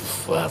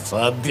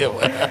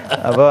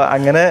 അപ്പോൾ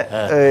അങ്ങനെ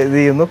ഇത്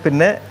ചെയ്യുന്നു.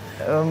 പിന്നെ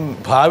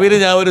ഭാവിയിൽ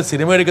ഞാൻ ഒരു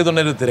സിനിമ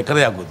എടുക്കുന്നുണ്ടെങ്കിൽ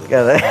തിരക്കഥയാക്കുന്നു.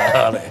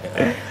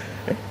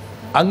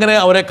 അങ്ങനെ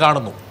അവരെ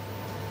കാണുന്നു.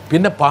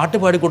 പിന്നെ പാട്ട്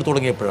പാടിക്കൊടുത്തു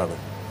തുടങ്ങിയപ്പോഴാണ്?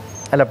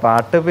 അല്ല,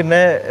 പാട്ട്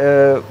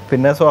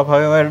പിന്നെ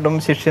സ്വാഭാവികമായിട്ടും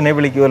ശിഷ്യനെ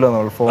വിളിക്കുമല്ലോ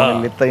നമ്മൾ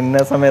ഫോണിൽ.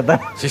 ഇന്ന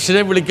സമയത്താണ്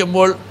ശിഷ്യനെ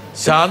വിളിക്കുമ്പോൾ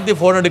ശാന്തി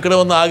ഫോൺ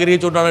എടുക്കണമെന്ന്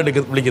ആഗ്രഹിച്ചുകൊണ്ടാണ്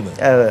വിളിക്കുന്നത്,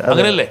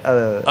 അങ്ങനെയല്ലേ?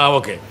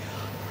 ഓക്കെ.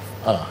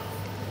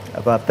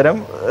 അപ്പോൾ അത്തരം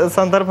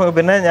സന്ദർഭങ്ങൾ,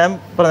 പിന്നെ ഞാൻ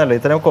പറഞ്ഞല്ലോ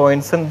ഇത്തരം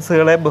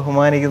കോയിൻസിഡൻസുകളെ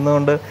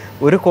ബഹുമാനിക്കുന്നതുകൊണ്ട്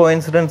ഒരു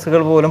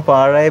കോയിൻസിഡൻസുകൾ പോലും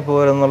പാഴായി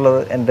പോരെന്നുള്ളത്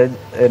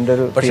എൻ്റെ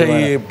ഒരു. പക്ഷേ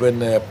ഈ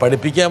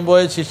പഠിപ്പിക്കാൻ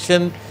പോയ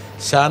ശിഷ്യൻ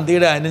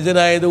ശാന്തിയുടെ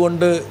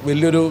അനുജനായതുകൊണ്ട്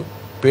വലിയൊരു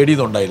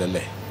പേടിയൊന്നും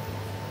ഉണ്ടായില്ലല്ലേ?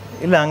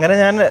 ഇല്ല, അങ്ങനെ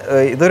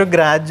ഇതൊരു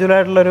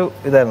ഗ്രാജുവലായിട്ടുള്ളൊരു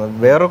ഇതായിരുന്നു.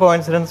 വേറൊരു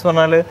കോയിൻസിഡൻസ്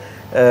പറഞ്ഞാൽ,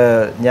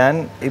 ഞാൻ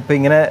ഇപ്പം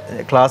ഇങ്ങനെ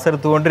ക്ലാസ്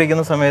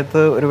എടുത്തുകൊണ്ടിരിക്കുന്ന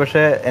സമയത്ത് ഒരു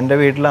പക്ഷേ എൻ്റെ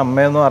വീട്ടിലെ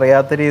അമ്മയൊന്നും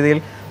അറിയാത്ത രീതിയിൽ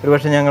ഒരു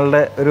പക്ഷേ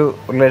ഞങ്ങളുടെ ഒരു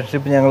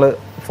റിലേഷൻഷിപ്പ് ഞങ്ങൾ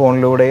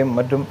ഫോണിലൂടെയും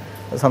മറ്റും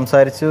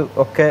സംസാരിച്ച്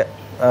ഒക്കെ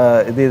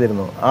ഇത്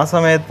ചെയ്തിരുന്നു. ആ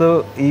സമയത്ത്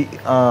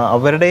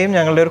അവരുടെയും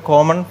ഞങ്ങളുടെ ഒരു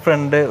കോമൺ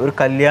ഫ്രണ്ട് ഒരു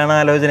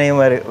കല്യാണാലോചനയും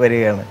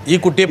വരികയാണ്. ഈ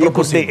കുട്ടിയെ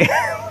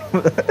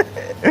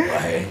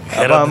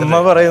അപ്പൊ അമ്മ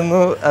പറയുന്നു,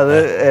 അത്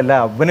അല്ല,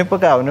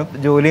 അവന്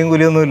ജോലിയും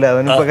കൂലിയൊന്നും ഇല്ല,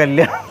 അവനിപ്പോ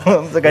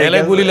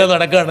കല്യാണം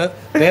നടക്കാണ്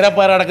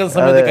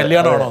അതെ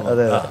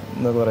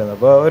എന്നൊക്കെ പറയുന്നത്.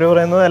 അപ്പോൾ അവർ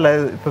പറയുന്നത് അല്ല,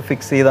 ഇപ്പൊ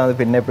ഫിക്സ് ചെയ്താൽ മതി,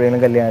 പിന്നെ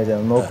എപ്പോഴെങ്കിലും കല്യാണം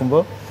ചെയ്താൽ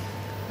നോക്കുമ്പോൾ.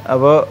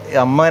 അപ്പോൾ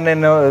അമ്മ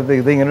തന്നെ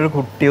ഇത് ഇങ്ങനെ ഒരു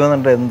കുട്ടി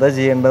വന്നിട്ട് എന്താ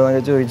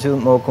ചെയ്യേണ്ടതെന്നൊക്കെ ചോദിച്ചു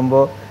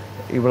നോക്കുമ്പോൾ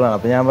ഇവളാണ്.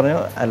 അപ്പം ഞാൻ പറഞ്ഞു,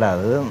 അല്ല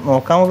അത്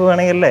നോക്കാൻ നമുക്ക്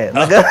വേണമെങ്കിലല്ലേ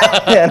എന്നൊക്കെ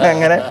ഞാൻ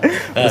അങ്ങനെ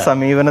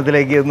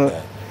സമീപനത്തിലേക്ക് ഒന്ന്.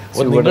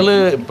 നിങ്ങള്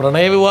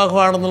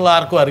പ്രണയവിവാഹമാണെന്നുള്ള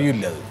ആർക്കും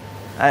അറിയില്ല. അത്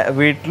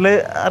വീട്ടില്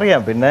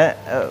അറിയാം,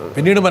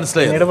 പിന്നീട്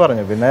മനസ്സിലായി,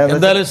 പറഞ്ഞു. പിന്നെ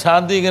എന്തായാലും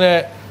ശാന്തി ഇങ്ങനെ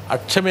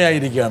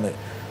അക്ഷമയായിരിക്കുകയാണ്.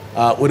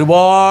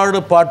 ഒരുപാട്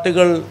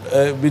പാട്ടുകൾ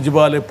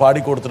ബിജിബാൽ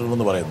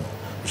പാടിക്കൊടുത്തിട്ടുണ്ടെന്ന് പറയുന്നു.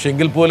 പക്ഷെ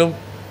എങ്കിൽ പോലും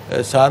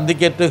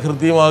ശാന്തിക്കേറ്റ്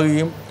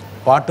ഹൃദ്യമാവുകയും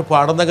പാട്ട്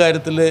പാടുന്ന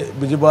കാര്യത്തിൽ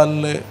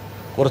ബിജിബാലിന്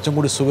കുറച്ചും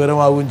കൂടി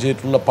സുഖകരമാവുകയും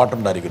ചെയ്തിട്ടുള്ള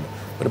പാട്ടുണ്ടായിരിക്കുന്നു.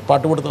 ഒരു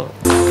പാട്ട് കൊടുത്ത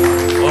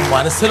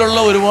മനസ്സിലുള്ള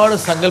ഒരുപാട്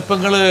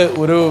സങ്കല്പങ്ങൾ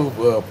ഒരു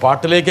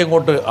പാട്ടിലേക്ക്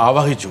അങ്ങോട്ട്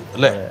ആവാഹിച്ചു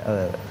അല്ലേ?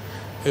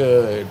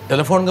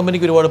 ടെലിഫോൺ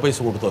കമ്പനിക്ക് ഒരുപാട് പൈസ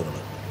കൊടുത്തു നിങ്ങൾ?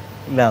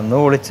 ഇല്ല, അന്ന്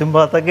ഒളിച്ചും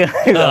പാത്തൊക്കെ.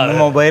 അന്ന്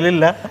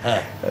മൊബൈലില്ല,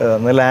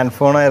 അന്ന് ലാൻഡ്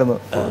ഫോണായിരുന്നു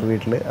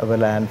വീട്ടിൽ. അപ്പോൾ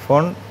ലാൻഡ്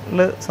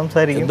ഫോണിൽ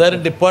സംസാരിക്കും.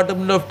 എന്തായാലും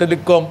department of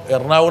telecom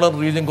Ernakulam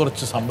region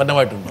കുറച്ച്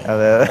സമ്പന്നമായിട്ടുണ്ട്.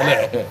 അതെ.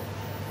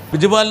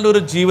 ബിജിപാലിൻ്റെ ഒരു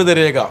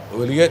ജീവിതരേഖ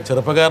വലിയ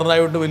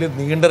ചെറുപ്പക്കാരനായതുകൊണ്ട് വലിയ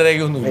നീണ്ട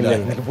രേഖയൊന്നുമില്ല.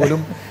 എങ്കിൽ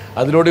പോലും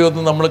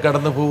അതിലൂടെയൊന്നും നമ്മൾ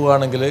കടന്നു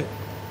പോവുകയാണെങ്കിൽ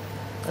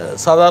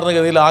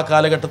സാധാരണഗതിയിൽ ആ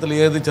കാലഘട്ടത്തിൽ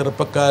ഏത്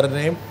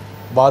ചെറുപ്പക്കാരനെയും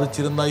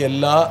ബാധിച്ചിരുന്ന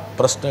എല്ലാ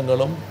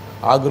പ്രശ്നങ്ങളും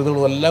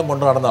ആകൃതികളും എല്ലാം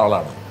കൊണ്ടു നടന്ന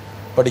ആളാണ്.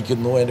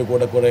 പഠിക്കുന്നു, അതിൻ്റെ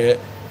കൂടെ കുറേ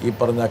ഈ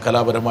പറഞ്ഞ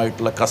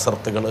കലാപരമായിട്ടുള്ള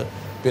കസർത്തുകൾ,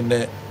 പിന്നെ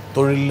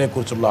തൊഴിലിനെ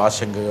കുറിച്ചുള്ള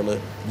ആശങ്കകൾ,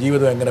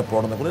 ജീവിതം എങ്ങനെ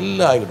പോകണമെന്നൊക്കെ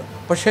എല്ലാം ആയിരുന്നു.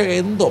 പക്ഷേ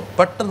എന്തോ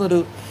പെട്ടെന്നൊരു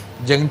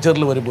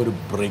ജങ്ചറിൽ വരുമ്പോൾ ഒരു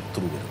ബ്രേക്ക്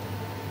ത്രൂ വരും.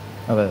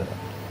 അതെ.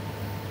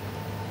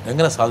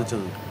 എങ്ങനെ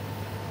സാധിച്ചത്?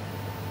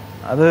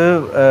 അത്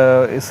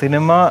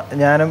സിനിമ,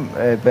 ഞാനും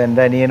ഇപ്പം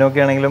എൻ്റെ അനിയനൊക്കെ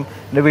ആണെങ്കിലും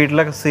എൻ്റെ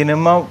വീട്ടിലൊക്കെ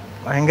സിനിമ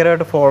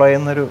ഭയങ്കരമായിട്ട് ഫോളോ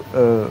ചെയ്യുന്നൊരു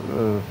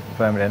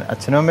ഫാമിലിയാണ്.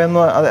 അച്ഛനും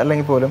അമ്മയൊന്നും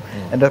അല്ലെങ്കിൽ പോലും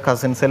എൻ്റെ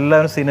കസിൻസ്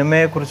എല്ലാവരും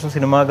സിനിമയെക്കുറിച്ചും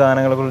സിനിമാ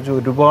ഗാനങ്ങളെക്കുറിച്ചും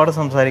ഒരുപാട്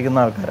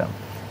സംസാരിക്കുന്ന ആൾക്കാരാണ്.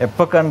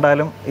 എപ്പോൾ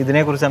കണ്ടാലും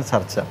ഇതിനെക്കുറിച്ചാണ്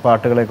ചർച്ച,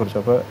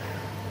 പാട്ടുകളെക്കുറിച്ച്.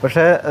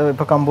 പക്ഷേ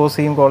ഇപ്പോൾ കമ്പോസ്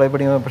ചെയ്യും, കോളേജ്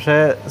പഠിക്കുന്നത്. പക്ഷേ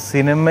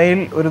സിനിമയിൽ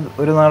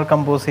ഒരു നാൾ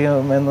കമ്പോസ്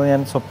ചെയ്യുമെന്ന്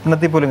ഞാൻ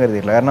സ്വപ്നത്തിൽ പോലും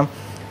കരുതിയില്ല. കാരണം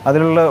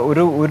അതിലുള്ള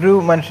ഒരു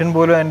മനുഷ്യൻ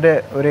പോലും എൻ്റെ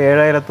ഒരു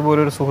 7 അയലത്ത്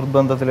പോലും ഒരു സുഹൃത്ത്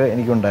ബന്ധത്തിൽ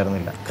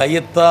എനിക്കുണ്ടായിരുന്നില്ല.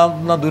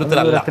 കയ്യെത്താവുന്ന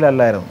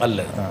ദൂരത്തിലല്ലായിരുന്നു.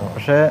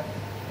 പക്ഷേ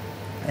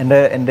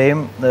എൻ്റെയും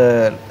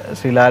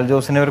ശ്രീ ലാൽ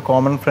ജോസിൻ്റെ ഒരു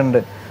കോമൺ ഫ്രണ്ട്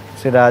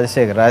ശ്രീ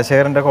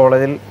രാജശേഖരൻ്റെ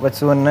കോളേജിൽ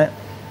വെച്ച് തന്നെ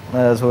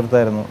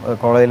സുഹൃത്തായിരുന്നു.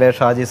 കോളേജിലെ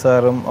ഷാജി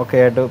സാറും ഒക്കെ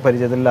ആയിട്ട്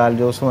പരിചയത്തിൽ ലാൽ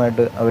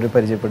ജോസുമായിട്ട് അവർ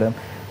പരിചയപ്പെടും.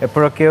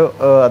 എപ്പോഴൊക്കെയോ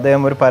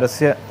അദ്ദേഹം ഒരു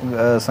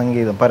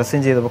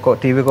പരസ്യം ചെയ്തപ്പോൾ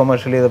TV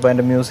കൊമേഴ്ഷ്യൽ ചെയ്തപ്പോൾ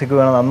അതിൻ്റെ മ്യൂസിക്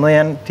വേണം. അന്ന്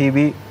ഞാൻ TV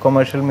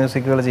കൊമേഴ്ഷ്യൽ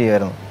മ്യൂസിക്കുകൾ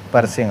ചെയ്യുമായിരുന്നു,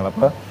 പരസ്യങ്ങൾ.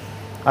 അപ്പോൾ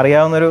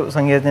അറിയാവുന്നൊരു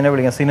സംഗീതജ്ഞനെ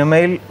വിളിക്കാം,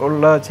 സിനിമയിൽ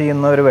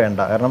ചെയ്യുന്നവർ വേണ്ട,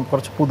 കാരണം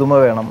കുറച്ച് പുതുമ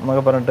വേണം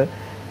എന്നൊക്കെ പറഞ്ഞിട്ട്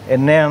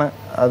എന്നെയാണ്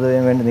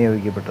അതിന് വേണ്ടി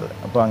നിയോഗിക്കപ്പെട്ടത്.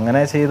 അപ്പോൾ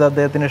അങ്ങനെ ചെയ്ത്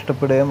അദ്ദേഹത്തിന്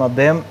ഇഷ്ടപ്പെടുകയും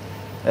അദ്ദേഹം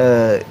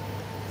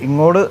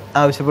ഇങ്ങോട്ട്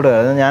ആവശ്യപ്പെടുക.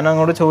 ഞാൻ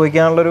അങ്ങോട്ട്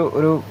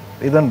ചോദിക്കാനുള്ളൊരു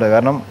ഇതുണ്ട്,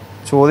 കാരണം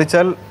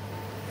ചോദിച്ചാൽ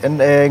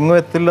എങ്ങും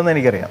എത്തില്ലെന്ന്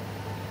എനിക്കറിയാം.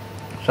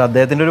 പക്ഷെ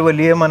അദ്ദേഹത്തിൻ്റെ ഒരു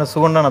വലിയ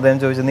മനസ്സുകൊണ്ടാണ് അദ്ദേഹം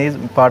ചോദിച്ചത്, നീ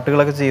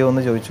പാട്ടുകളൊക്കെ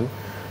ചെയ്യുമെന്ന് ചോദിച്ചു.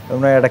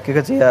 നമ്മൾ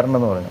ഇടയ്ക്കൊക്കെ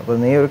ചെയ്യാറുണ്ടെന്ന് പറഞ്ഞു. അപ്പോൾ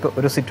നീ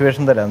ഒരു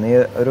സിറ്റുവേഷൻ തരാം, നീ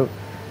ഒരു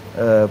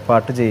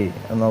പാട്ട്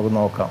നമുക്ക്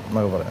നോക്കാം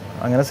എന്നൊക്കെ പറഞ്ഞു.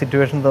 അങ്ങനെ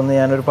സിറ്റുവേഷൻ തന്ന്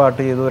ഞാനൊരു പാട്ട്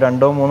ചെയ്തു.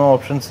 2-3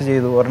 ഓപ്ഷൻസ്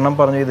ചെയ്തു. ഒരെണ്ണം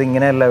പറഞ്ഞു ഇത്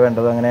ഇങ്ങനെയല്ല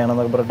വേണ്ടത്,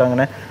 അങ്ങനെയാണെന്നൊക്കെ പറഞ്ഞിട്ട്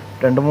അങ്ങനെ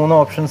 2-3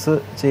 ഓപ്ഷൻസ്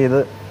ചെയ്ത്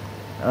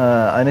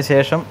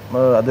അതിനുശേഷം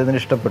അദ്ദേഹത്തിന്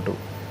ഇഷ്ടപ്പെട്ടു.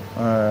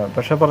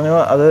 പക്ഷെ പറഞ്ഞു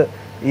അത്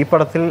ഈ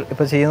പടത്തിൽ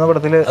ഇപ്പം ചെയ്യുന്ന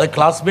പടത്തിൽ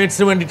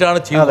ക്ലാസ്മേറ്റ്സിന് വേണ്ടിയിട്ടാണ്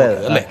ചെയ്യുന്നത്.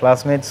 അതെ,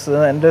 ക്ലാസ്മേറ്റ്സ്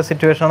എൻ്റെ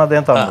സിറ്റുവേഷനാണ്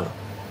അദ്ദേഹം തന്നത്.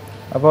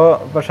 അപ്പോൾ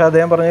പക്ഷേ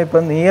അദ്ദേഹം പറഞ്ഞു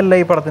ഇപ്പം നീയല്ല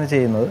ഈ പടത്തിന്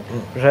ചെയ്യുന്നത്,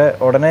 പക്ഷേ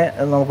ഉടനെ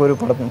നമുക്കൊരു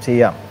പടം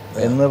ചെയ്യാം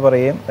എന്ന്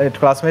പറയും.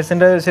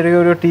 ക്ലാസ്മേറ്റ്സിൻ്റെ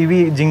ചെറിയൊരു TV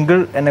ജിങ്കിൾ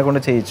എന്നെ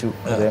കൊണ്ട് ചെയ്യിച്ചു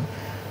അദ്ദേഹം.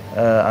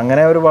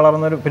 അങ്ങനെ ഒരു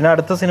വളർന്നൊരു, പിന്നെ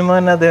അടുത്ത സിനിമ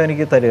തന്നെ അദ്ദേഹം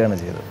എനിക്ക് തരികയാണ്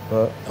ചെയ്തത്.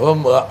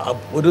 അപ്പം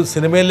ഒരു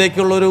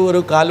സിനിമയിലേക്കുള്ള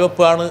ഒരു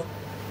കാൽവെപ്പാണ്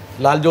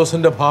ലാൽ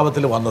ജോസിൻ്റെ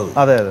ഭാവത്തിൽ വന്നത്.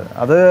 അതെ.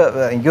 അത്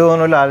എനിക്ക്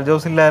തോന്നുന്നു ലാൽ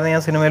ജോസ് ഇല്ലായിരുന്നു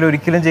ഞാൻ സിനിമയിൽ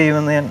ഒരിക്കലും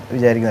ചെയ്യുമെന്ന് ഞാൻ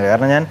വിചാരിക്കുന്നില്ല.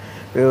 കാരണം ഞാൻ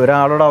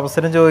ഒരാളോട്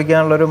അവസരം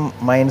ചോദിക്കാനുള്ളൊരു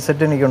മൈൻഡ്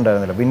സെറ്റ്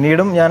എനിക്കുണ്ടായിരുന്നില്ല.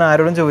 പിന്നീടും ഞാൻ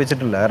ആരോടും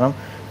ചോദിച്ചിട്ടില്ല. കാരണം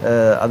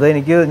അത്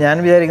ഞാൻ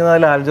വിചാരിക്കുന്നത്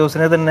ലാൽ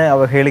ജോസിനെ തന്നെ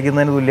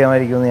അവഹേളിക്കുന്നതിന്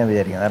തുല്യമായിരിക്കുമെന്ന് ഞാൻ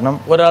വിചാരിക്കുന്നത്. കാരണം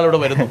ഒരാളോട്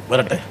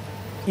വരട്ടെ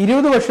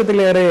 20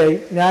 വർഷത്തിലേറെയായി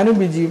ഞാനും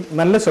ബിജിയും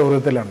നല്ല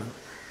സൗഹൃദത്തിലാണ്.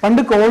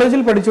 പണ്ട്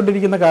കോളേജിൽ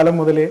പഠിച്ചുകൊണ്ടിരിക്കുന്ന കാലം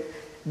മുതലേ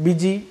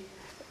ബിജി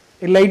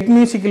ലൈറ്റ്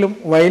മ്യൂസിക്കിലും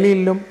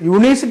വയലിനിലും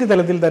യൂണിവേഴ്സിറ്റി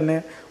തലത്തിൽ തന്നെ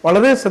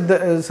വളരെ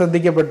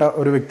ശ്രദ്ധിക്കപ്പെട്ട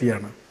ഒരു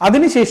വ്യക്തിയാണ്.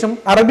 അതിനുശേഷം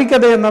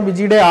അറബിക്കഥ എന്ന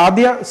ബിജിയുടെ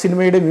ആദ്യ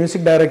സിനിമയുടെ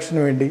മ്യൂസിക്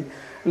ഡയറക്ഷന് വേണ്ടി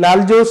ലാൽ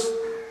ജോസ്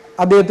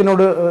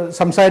അദ്ദേഹത്തിനോട്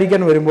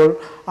സംസാരിക്കാൻ വരുമ്പോൾ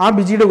ആ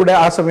ബിജിയുടെ കൂടെ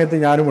ആ സമയത്ത്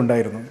ഞാനും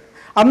ഉണ്ടായിരുന്നു.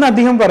 അന്ന്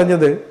അദ്ദേഹം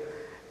പറഞ്ഞത്,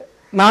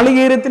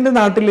 നാളികേരത്തിൻ്റെ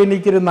നാട്ടിൽ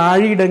എനിക്കൊരു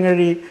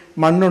നാഴിയിടങ്ങഴി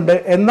മണ്ണുണ്ട്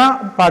എന്ന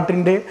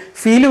പാട്ടിൻ്റെ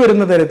ഫീല്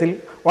വരുന്ന തരത്തിൽ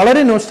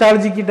വളരെ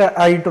നൊസ്റ്റാൾജിക്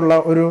ആയിട്ടുള്ള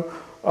ഒരു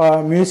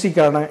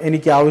മ്യൂസിക്കാണ്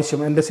എനിക്ക് ആവശ്യം,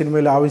 എൻ്റെ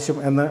സിനിമയിൽ ആവശ്യം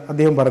എന്ന്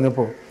അദ്ദേഹം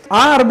പറഞ്ഞപ്പോൾ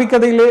ആ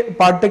അറബിക്കഥയിലെ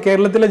പാട്ട്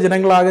കേരളത്തിലെ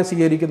ജനങ്ങളാകെ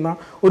സ്വീകരിക്കുന്ന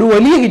ഒരു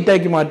വലിയ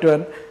ഹിറ്റാക്കി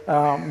മാറ്റുവാൻ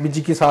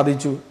ബിജിക്ക്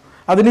സാധിച്ചു.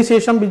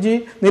 അതിനുശേഷം ബിജി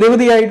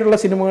നിരവധിയായിട്ടുള്ള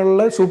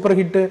സിനിമകളിൽ സൂപ്പർ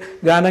ഹിറ്റ്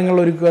ഗാനങ്ങൾ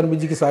ഒരുക്കുവാൻ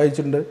ബിജിക്ക്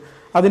സാധിച്ചിട്ടുണ്ട്.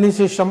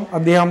 അതിനുശേഷം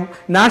അദ്ദേഹം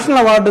നാഷണൽ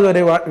അവാർഡ്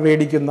വരെ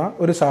മേടിക്കുന്ന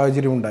ഒരു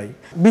സാഹചര്യം ഉണ്ടായി.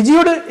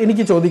 ബിജിയോട്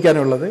എനിക്ക്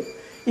ചോദിക്കാനുള്ളത്,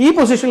 ഈ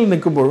പൊസിഷനിൽ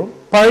നിൽക്കുമ്പോഴും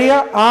പഴയ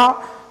ആ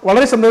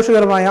വളരെ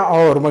സന്തോഷകരമായ ആ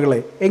ഓർമ്മകളെ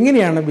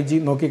എങ്ങനെയാണ് ബിജി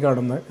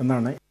നോക്കിക്കാണുന്നത്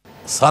എന്നാണ്.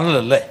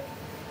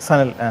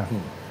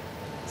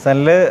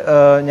 സനൽ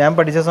ഞാൻ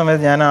പഠിച്ച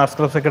സമയത്ത്, ഞാൻ ആർട്സ്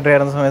ക്ലബ് സെക്രട്ടറി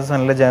ആയിരുന്ന സമയത്ത്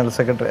സനൽ ജനറൽ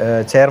സെക്രട്ടറി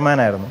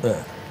ചെയർമാനായിരുന്നു.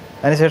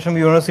 അതിനുശേഷം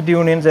യൂണിവേഴ്സിറ്റി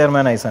യൂണിയൻ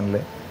ചെയർമാനായി സനൽ.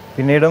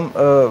 പിന്നീടും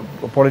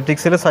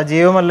പൊളിറ്റിക്സിൽ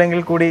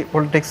സജീവമല്ലെങ്കിൽ കൂടി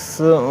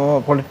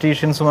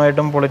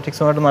പൊളിറ്റിക്സുമായിട്ടും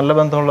നല്ല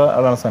ബന്ധമുള്ള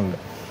ആളാണ് സനൽ.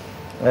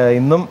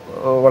 ഇന്നും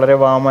വളരെ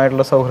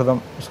വാമായിട്ടുള്ള സൗഹൃദം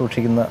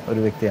സൂക്ഷിക്കുന്ന ഒരു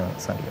വ്യക്തിയാണ്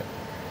സനൽ.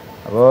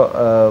 അപ്പോൾ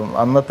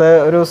അന്നത്തെ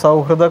ഒരു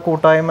സൗഹൃദ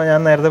കൂട്ടായ്മ ഞാൻ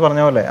നേരത്തെ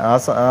പറഞ്ഞ പോലെ ആ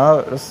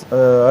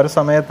ഒരു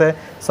സമയത്തെ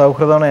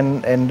സൗഹൃദമാണ്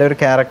എൻ്റെ ഒരു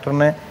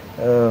ക്യാരക്ടറിനെ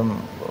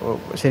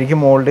ശരിക്കും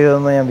മോൾഡ്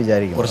ചെയ്തതെന്ന് ഞാൻ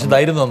വിചാരിക്കുന്നു.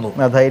 ധൈര്യം തന്നു.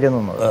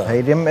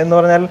 ധൈര്യം എന്ന്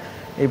പറഞ്ഞാൽ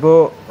ഇപ്പോൾ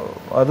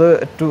അത്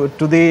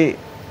ടു ദി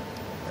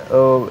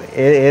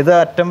ഏത്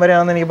അറ്റം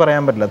വരെയാണെന്ന് എനിക്ക്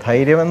പറയാൻ പറ്റില്ല.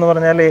 ധൈര്യം എന്ന്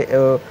പറഞ്ഞാൽ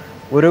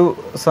ഒരു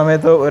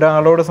സമയത്ത്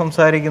ഒരാളോട്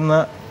സംസാരിക്കുന്ന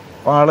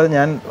ആള്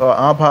ഞാൻ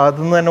ആ ഭാഗത്തു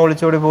നിന്ന് തന്നെ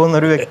ഒളിച്ചോടി പോകുന്ന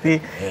ഒരു വ്യക്തി,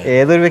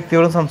 ഏതൊരു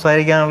വ്യക്തിയോടും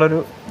സംസാരിക്കാനുള്ളൊരു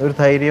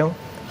ധൈര്യവും,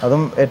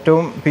 അതും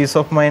ഏറ്റവും പീസ്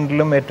ഓഫ്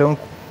മൈൻഡിലും ഏറ്റവും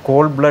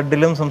കോൾഡ്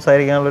ബ്ലഡിലും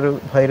സംസാരിക്കാനുള്ളൊരു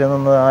ധൈര്യം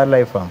എന്നത് ആ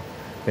ലൈഫാണ്.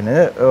 പിന്നെ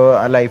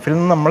ആ ലൈഫിൽ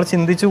നിന്ന് നമ്മൾ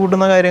ചിന്തിച്ചു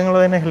കൂട്ടുന്ന കാര്യങ്ങൾ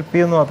തന്നെ ഹെൽപ്പ്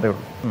ചെയ്യുമെന്ന് മാത്രമേ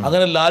ഉള്ളൂ.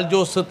 അങ്ങനെ ലാൽ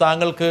ജോസ്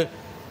താങ്കൾക്ക്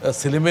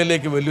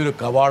സിനിമയിലേക്ക് വലിയൊരു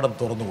കവാടം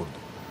തുറന്നു കൊടുത്തു.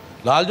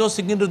 ലാൽ ജോസ്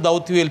ഇങ്ങനെ ഒരു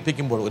ദൗത്യം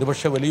ഏൽപ്പിക്കുമ്പോൾ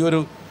ഒരുപക്ഷെ വലിയൊരു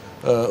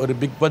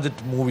ബിഗ്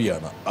ബഡ്ജറ്റ്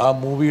മൂവിയാണ്. ആ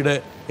മൂവിയുടെ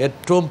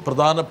ഏറ്റവും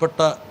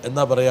പ്രധാനപ്പെട്ട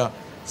എന്താ പറയുക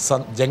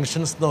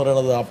ജംഗ്ഷൻസ് എന്ന്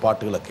പറയുന്നത് ആ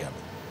പാട്ടുകളൊക്കെയാണ്.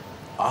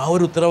 ആ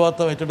ഒരു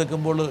ഉത്തരവാദിത്തം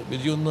ഏറ്റെടുക്കുമ്പോൾ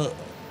വിജി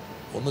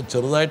ഒന്ന്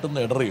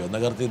ചെറുതായിട്ടൊന്ന് ഇടറിയോ? എന്ന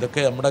കാര്യത്തിൽ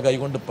ഇതൊക്കെ നമ്മുടെ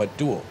കൈകൊണ്ട്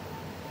പറ്റുമോ?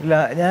 ഇല്ല,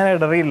 ഞാൻ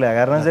ഇടറിയില്ല.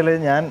 കാരണം വെച്ചാൽ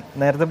ഞാൻ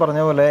നേരത്തെ പറഞ്ഞ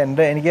പോലെ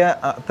എനിക്ക്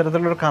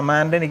അത്തരത്തിലുള്ളൊരു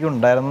കമാൻഡ് എനിക്ക്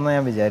ഉണ്ടായിരുന്നെന്ന്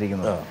ഞാൻ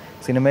വിചാരിക്കുന്നത്.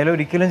 സിനിമയിൽ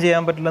ഒരിക്കലും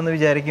ചെയ്യാൻ പറ്റില്ലെന്ന്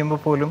വിചാരിക്കുമ്പോൾ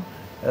പോലും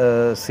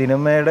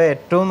സിനിമയുടെ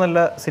ഏറ്റവും നല്ല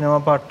സിനിമ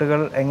പാട്ടുകൾ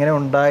എങ്ങനെ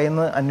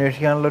ഉണ്ടായെന്ന്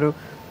അന്വേഷിക്കാനുള്ളൊരു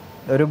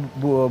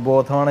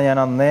ബോധമാണ് ഞാൻ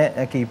അന്നേ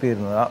കീപ്പ്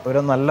ചെയ്തിരുന്നത്. ഒരു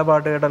നല്ല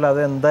പാട്ട് കേട്ടാൽ അത്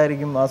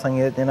എന്തായിരിക്കും ആ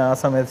സംഗീതജ്ഞൻ ആ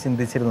സമയത്ത്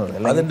ചിന്തിച്ചിരുന്നത്.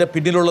 അതിൻ്റെ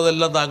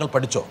പിന്നിലുള്ളതെല്ലാം താങ്കൾ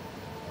പഠിച്ചോ?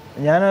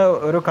 ഞാൻ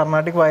ഒരു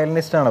കർണാട്ടിക്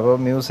വയലിനിസ്റ്റാണ്. അപ്പോൾ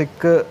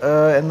മ്യൂസിക്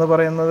എന്ന്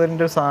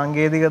പറയുന്നതിൻ്റെ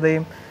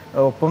സാങ്കേതികതയും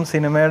ഒപ്പം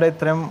സിനിമയുടെ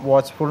ഇത്രയും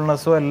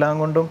വാച്ച്ഫുൾനെസ്സും എല്ലാം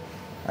കൊണ്ടും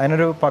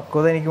അതിനൊരു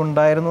പക്വത എനിക്ക്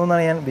ഉണ്ടായിരുന്നു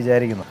എന്നാണ് ഞാൻ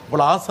വിചാരിക്കുന്നത്.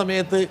 അപ്പോൾ ആ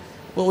സമയത്ത്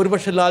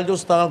ഒരുപക്ഷെ ലാൽ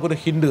ജോസ് താങ്കൾക്കൊരു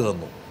ഹിൻഡ്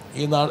തന്നു.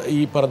 ഈ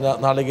പറഞ്ഞ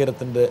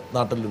നാളികേരത്തിൻ്റെ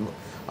നാട്ടിൽ നിന്ന്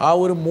ആ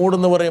ഒരു മൂഡ്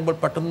എന്ന് പറയുമ്പോൾ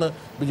പെട്ടെന്ന്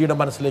വിജിയുടെ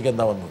മനസ്സിലേക്ക്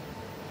എന്താ വന്നത്?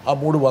 ആ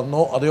മൂഡ്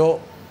വന്നോ അതെയോ?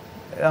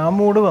 ആ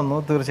മൂഡ് വന്നു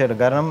തീർച്ചയായിട്ടും.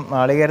 കാരണം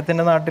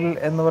നാളികേരത്തിൻ്റെ നാട്ടിൽ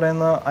എന്ന്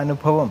പറയുന്ന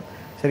അനുഭവം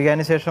ശരിക്കും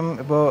അതിന് ശേഷം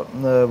ഇപ്പോൾ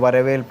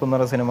വരവേൽപ്പ് എന്ന്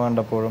പറയുന്ന സിനിമ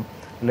കണ്ടപ്പോഴും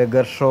അല്ലെങ്കിൽ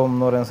ഗർഷവും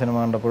എന്ന് പറയുന്ന സിനിമ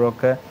കണ്ടപ്പോഴും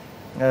ഒക്കെ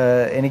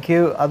എനിക്ക്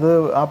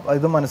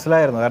ഇത്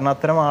മനസ്സിലായിരുന്നു. കാരണം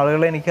അത്തരം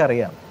ആളുകളെ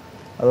എനിക്കറിയാം.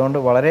 അതുകൊണ്ട്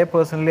വളരെ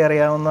പേഴ്സണലി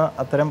അറിയാവുന്ന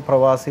അത്തരം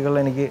പ്രവാസികൾ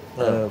എനിക്ക്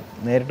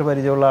നേരിട്ട്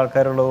പരിചയമുള്ള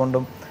ആൾക്കാരുള്ളത്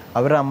കൊണ്ടും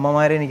അവരുടെ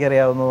അമ്മമാരെ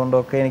എനിക്കറിയാവുന്നത്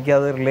ഒക്കെ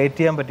എനിക്കത് റിലേറ്റ്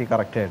ചെയ്യാൻ പറ്റി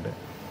കറക്റ്റായിട്ട്.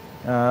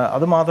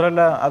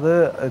 അതുമാത്രമല്ല, അത്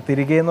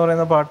തിരികെ എന്ന്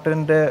പറയുന്ന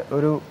പാട്ടിൻ്റെ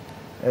ഒരു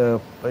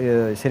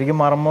ശരിക്കും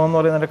മർമ്മം എന്ന്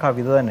പറയുന്ന എൻ്റെ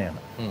കവിത തന്നെയാണ്.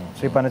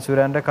 ശ്രീ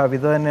പനച്ചൂരാൻ്റെ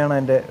കവിത തന്നെയാണ്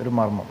എൻ്റെ ഒരു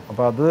മർമ്മം.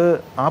 അപ്പോൾ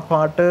ആ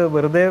പാട്ട്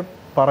വെറുതെ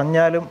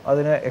പറഞ്ഞാലും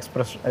അതിന്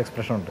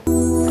എക്സ്പ്രഷൻ ഉണ്ട്.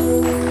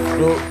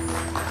 ഒരു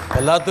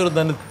വല്ലാത്തൊരു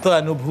നനുത്ത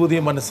അനുഭൂതി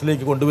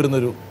മനസ്സിലേക്ക്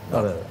കൊണ്ടുവരുന്നൊരു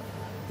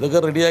ഇതൊക്കെ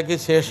റെഡിയാക്കിയ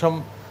ശേഷം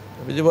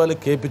ബിജിബാൽ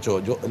കേൾപ്പിച്ചോ?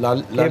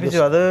 കേൾപ്പിച്ചു.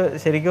 അത്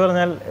ശരിക്കും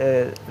പറഞ്ഞാൽ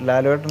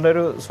ലാലുവേട്ടൻ്റെ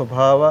ഒരു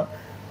സ്വഭാവ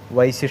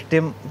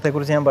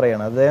വൈശിഷ്ട്യത്തെക്കുറിച്ച് ഞാൻ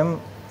പറയുകയാണ്.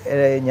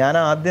 ഞാൻ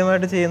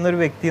ആദ്യമായിട്ട് ചെയ്യുന്ന ഒരു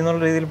വ്യക്തി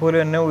എന്നുള്ള രീതിയിൽ പോലും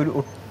എന്നെ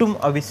ഒട്ടും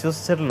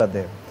അവിശ്വസിച്ചിട്ടില്ല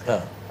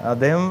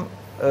അദ്ദേഹം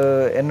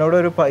എന്നോട്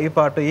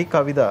ഈ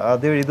കവിത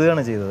ആദ്യം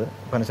എഴുതുകയാണ് ചെയ്തത്.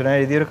 പനച്ചൂരൻ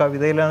എഴുതിയൊരു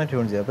കവിതയിലാണ്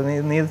ട്യൂൺ ചെയ്തത്.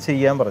 അപ്പോൾ നീ ഇത്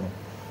ചെയ്യാൻ പറഞ്ഞു.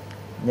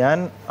 ഞാൻ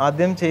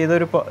ആദ്യം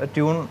ചെയ്തൊരു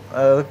ട്യൂൺ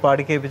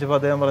പാടി കേൾപ്പിച്ചപ്പോൾ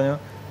അദ്ദേഹം പറഞ്ഞു,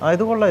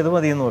 ഇത് കൊള്ളാം, ഇത്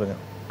മതി എന്ന് പറഞ്ഞു.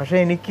 പക്ഷേ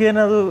എനിക്ക്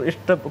തന്നെ അത്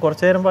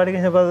കുറച്ചു നേരം പാടി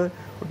കഴിഞ്ഞപ്പോൾ അത്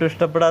ഒട്ടും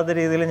ഇഷ്ടപ്പെടാത്ത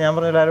രീതിയിൽ ഞാൻ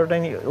പറഞ്ഞു, ലാലോട്ട്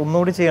എനിക്ക്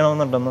ഒന്നുകൂടി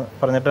ചെയ്യണമെന്നുണ്ടെന്ന്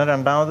പറഞ്ഞിട്ട്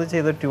രണ്ടാമത്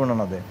ചെയ്ത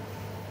ട്യൂണാണ് അദ്ദേഹം.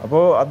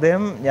 അപ്പോൾ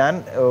ഞാൻ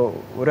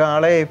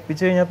ഒരാളെ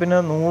ഏൽപ്പിച്ചു കഴിഞ്ഞാൽ പിന്നെ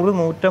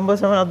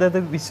 100-150%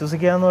 അദ്ദേഹത്തെ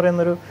വിശ്വസിക്കുക എന്ന്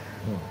പറയുന്നൊരു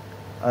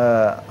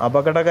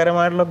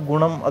അപകടകരമായിട്ടുള്ള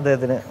ഗുണം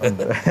അദ്ദേഹത്തിന്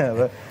ഉണ്ട്.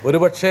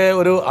 ഒരുപക്ഷെ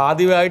ഒരു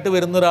ആദ്യമായിട്ട്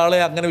വരുന്ന ഒരാളെ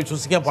അങ്ങനെ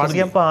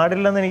വിശ്വസിക്കാൻ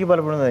പാടില്ലെന്ന് എനിക്ക്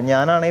പലപ്പോഴും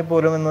ഞാനാണെങ്കിൽ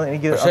പോലും എന്ന്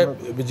എനിക്ക്.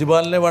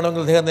 ബിജിബാലിനെ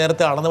വേണമെങ്കിൽ അദ്ദേഹം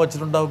നേരത്തെ അളന്ന്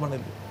വെച്ചിട്ടുണ്ടാവും.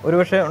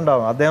 ഒരുപക്ഷെ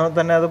ഉണ്ടാവും. അദ്ദേഹം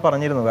തന്നെ അത്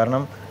പറഞ്ഞിരുന്നു.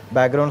 കാരണം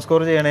ബാക്ക്ഗ്രൗണ്ട്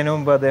സ്കോർ ചെയ്യണതിന്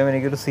മുമ്പ് അദ്ദേഹം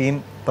എനിക്കൊരു സീൻ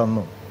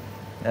തന്നു.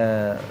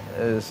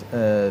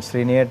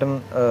 ശ്രീനിയേട്ടൻ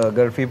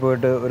ഗൾഫിൽ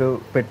പോയിട്ട് ഒരു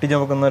പെട്ടി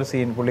ചുമക്കുന്ന ഒരു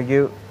സീൻ, പുള്ളിക്ക്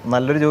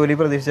നല്ലൊരു ജോലി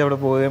പ്രതീക്ഷിച്ച് അവിടെ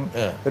പോവുകയും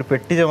ഒരു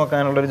പെട്ടി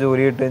ചുമക്കാനുള്ളൊരു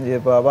ജോലി കിട്ടുകയും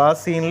ചെയ്തപ്പോൾ അപ്പോൾ ആ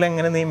സീനിൽ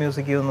എങ്ങനെ നീ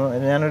മ്യൂസിക് ചെയ്യുന്നു,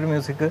 ഞാനൊരു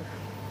മ്യൂസിക്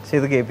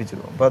ചെയ്ത് കേൾപ്പിച്ചു.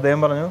 അപ്പോൾ അദ്ദേഹം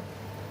പറഞ്ഞു,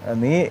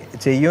 നീ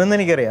ചെയ്യുമെന്ന്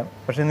എനിക്കറിയാം,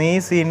 പക്ഷെ നീ ഈ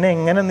സീനിനെ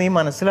എങ്ങനെ നീ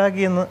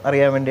മനസ്സിലാക്കിയെന്ന്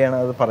അറിയാൻ വേണ്ടിയാണ്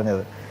അത്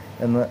പറഞ്ഞത്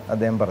എന്ന്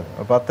അദ്ദേഹം പറഞ്ഞു.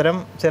 അപ്പോൾ അത്തരം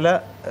ചില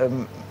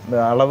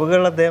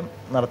അളവുകൾ അദ്ദേഹം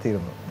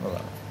നടത്തിയിരുന്നു.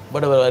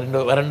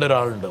 വരേണ്ട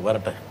ഒരാളുണ്ട്,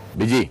 വരട്ടെ.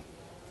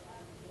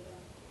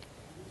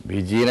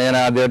 ബിജീനെ ഞാൻ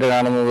ആദ്യമായിട്ട്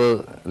കാണുന്നത്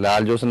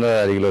ലാൽ ജോസിൻ്റെ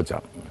അരികിൽ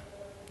വെച്ചാണ്.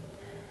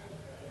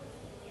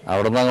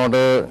 അവിടുന്ന്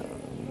അങ്ങോട്ട്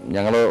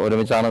ഞങ്ങൾ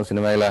ഒരുമിച്ചാണ്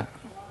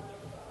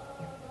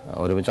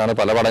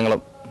പല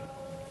പടങ്ങളും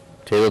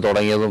ചെയ്തു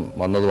തുടങ്ങിയതും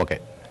വന്നതുമൊക്കെ.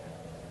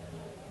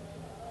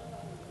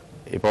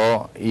 ഇപ്പോൾ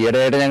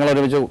ഈയിടെയായിട്ട് ഞങ്ങൾ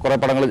ഒരുമിച്ച് കുറേ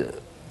പടങ്ങൾ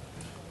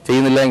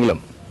ചെയ്യുന്നില്ലെങ്കിലും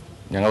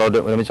ഞങ്ങൾ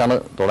ഒരുമിച്ചാണ്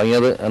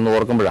തുടങ്ങിയത് എന്ന്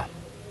ഓർക്കുമ്പോഴാണ്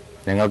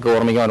ഞങ്ങൾക്ക്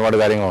ഓർമ്മിക്കാൻ ഒരുപാട്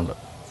കാര്യങ്ങളുണ്ട്.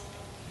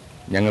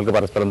 ഞങ്ങൾക്ക്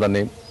പരസ്പരം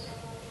തന്നെയും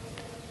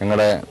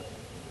ഞങ്ങളുടെ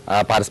ആ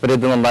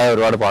പാരസ്പര്യത്തിൽ നിന്നുണ്ടായ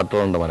ഒരുപാട്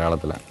പാട്ടുകളുണ്ട്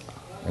മലയാളത്തിൽ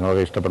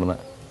ഞങ്ങളൊക്കെ ഇഷ്ടപ്പെടുന്നത്.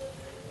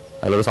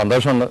 അതിലൊരു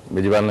സന്തോഷമുണ്ട്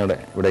ബിജിബാലിനോട്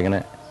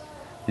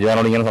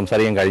ബിജിബാലിനോട് ഇങ്ങനെ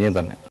സംസാരിക്കാൻ കഴിഞ്ഞു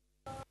തന്നെ.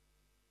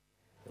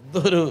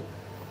 എന്തൊരു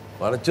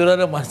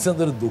പടച്ചൂരാൻ്റെ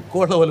മനസ്സിലൊരു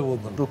ദുഃഖമുള്ള പോലെ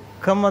പോകുന്നുണ്ട്.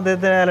 ദുഃഖം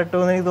അദ്ദേഹത്തിന്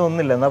അലട്ടുമെന്ന് എനിക്ക്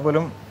തോന്നുന്നില്ല. എന്നാൽ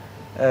പോലും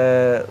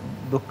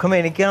ദുഃഖം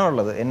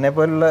എനിക്കാണുള്ളത്,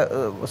 എന്നെപ്പോലുള്ള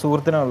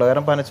സുഹൃത്തിനാണുള്ളത്.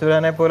 കാരണം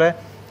പനച്ചൂരാനെ പോലെ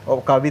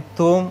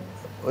കവിത്വവും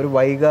ഒരു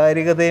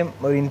വൈകാരികതയും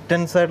ഒരു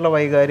ഇൻറ്റൻസ് ആയിട്ടുള്ള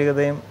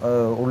വൈകാരികതയും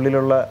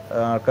ഉള്ളിലുള്ള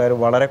ആൾക്കാർ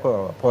വളരെ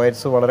കുറവാണ്.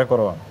 പോയറ്റ്സ് വളരെ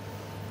കുറവാണ്.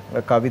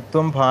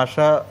 കവിത്വം, ഭാഷ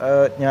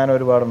ഞാൻ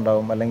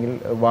ഒരുപാടുണ്ടാവും, അല്ലെങ്കിൽ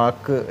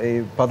വാക്ക്, ഈ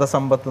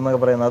പദസമ്പത്ത് എന്നൊക്കെ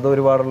പറയുന്നത് അത്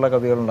ഒരുപാടുള്ള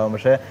കവികളുണ്ടാവും.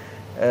 പക്ഷേ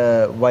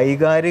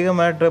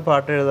വൈകാരികമായിട്ട്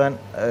പാട്ടെഴുതാൻ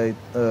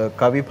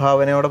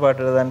കവിഭാവനയോടെ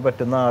പാട്ടെഴുതാൻ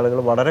പറ്റുന്ന ആളുകൾ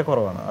വളരെ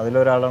കുറവാണ്.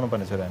 അതിലൊരാളാണ്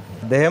പനച്ചൂരാൻ.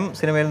 അദ്ദേഹം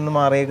സിനിമയിൽ നിന്ന്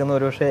മാറിയിരിക്കുന്ന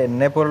ഒരു പക്ഷേ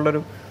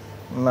എന്നെപ്പോലുള്ളൊരു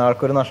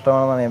ആൾക്കൊരു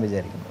നഷ്ടമാണെന്നാണ് ഞാൻ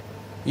വിചാരിക്കുന്നത്.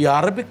 ഈ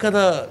അറബിക്കഥ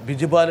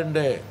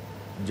ബിജിബാലിൻ്റെ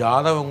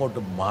ജാതകം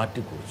അങ്ങോട്ട്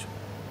മാറ്റിക്കുറിച്ചു.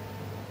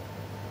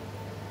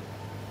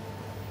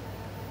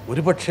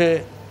 ഒരുപക്ഷെ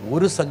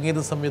ഒരു സംഗീത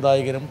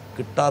സംവിധായകനും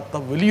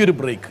കിട്ടാത്ത വലിയൊരു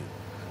ബ്രേക്ക്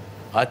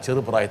ആ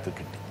ചെറുപ്രായത്തിൽ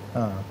കിട്ടി.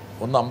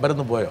 ഒന്ന്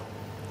അമ്പരന്ന് പോയോ?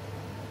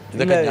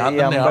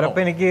 അമ്പരപ്പ്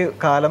എനിക്ക്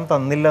കാലം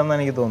തന്നില്ല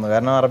എന്നാണ് എനിക്ക് തോന്നുന്നത്.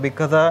 കാരണം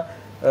അറബിക്കഥ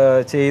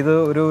ചെയ്ത്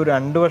ഒരു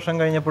 2 വർഷം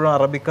കഴിഞ്ഞപ്പോഴും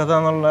അറബിക്കഥ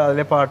എന്നുള്ള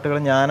അതിലെ പാട്ടുകൾ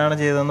ഞാനാണ്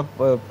ചെയ്തതെന്ന്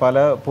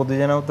പല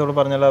പൊതുജനത്തോട്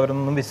പറഞ്ഞാൽ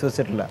അവരൊന്നും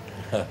വിശ്വസിച്ചിട്ടില്ല.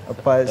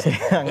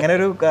 അങ്ങനെ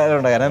ഒരു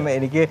കാര്യമുണ്ട്. കാരണം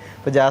എനിക്ക്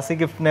ഇപ്പോൾ ജാസി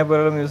ഗിഫ്റ്റിനെ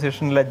പോലുള്ള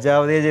മ്യൂസീഷ്യൻ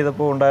ലജ്ജാവതിയെ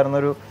ചെയ്തപ്പോൾ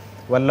ഉണ്ടായിരുന്നൊരു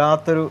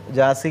വല്ലാത്തൊരു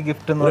ജാസി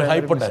ഗിഫ്റ്റ് എന്ന്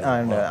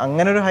പറയുന്നത്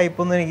അങ്ങനെ ഒരു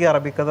ഹൈപ്പൊന്നും എനിക്ക്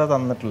അറബിക്കഥ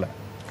തന്നിട്ടില്ല.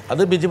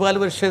 അത് ബിജിബാൽ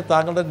പക്ഷേ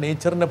താങ്കളുടെ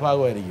നേച്ചറിൻ്റെ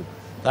ഭാഗമായിരിക്കും.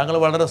 താങ്കൾ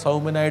വളരെ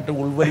സൗമ്യനായിട്ട്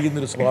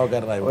ഉൾവലിക്കുന്നൊരു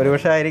സ്വഭാവക്കാരനായി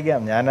ഒരുപക്ഷെ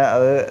ആയിരിക്കാം. ഞാൻ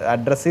അത്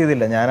അഡ്രസ്സ്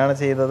ചെയ്തില്ല, ഞാനാണ്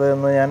ചെയ്തത്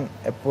എന്ന് ഞാൻ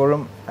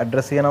എപ്പോഴും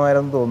അഡ്രസ്സ്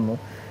ചെയ്യണമായിരുന്നു തോന്നുന്നു.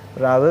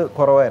 പക്ഷെ അത്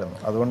കുറവായിരുന്നു.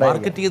 അതുകൊണ്ട്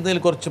മാർക്കറ്റ് ചെയ്യുന്നതിൽ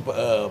കുറച്ച്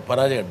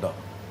പരാജയം ഉണ്ടോ?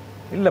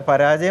 ഇല്ല,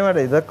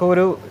 പരാജയമായിട്ട് ഇതൊക്കെ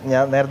ഒരു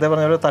ഞാൻ നേരത്തെ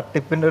പറഞ്ഞ ഒരു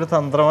തട്ടിപ്പിൻ്റെ ഒരു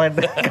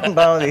തന്ത്രമായിട്ട്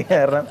കണ്ടാൽ മതി.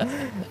 കാരണം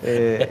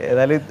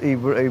ഏതായാലും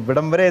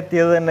ഇവിടം വരെ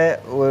എത്തിയത് തന്നെ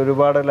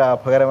ഒരുപാട്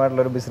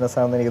ലാഭകരമായിട്ടുള്ളൊരു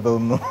ബിസിനസ്സാണെന്ന് എനിക്ക്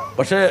തോന്നുന്നു.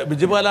 പക്ഷേ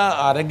ബിജിബാല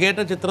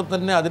അരങ്ങേറ്റ ചിത്രം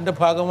തന്നെ അതിൻ്റെ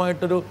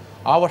ഭാഗമായിട്ടൊരു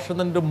ആ വർഷം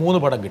തന്നെ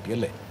 3 പടം കിട്ടി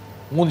അല്ലേ?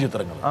 3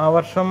 ചിത്രങ്ങൾ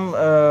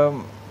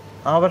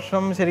ആ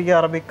വർഷം ശരിക്കും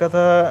അറബിക്കഥ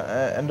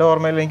എൻ്റെ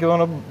ഓർമ്മയിൽ എനിക്ക്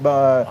തോന്നുന്നു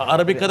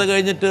അറബിക്കഥ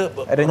കഴിഞ്ഞിട്ട്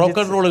rock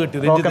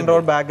and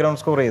role background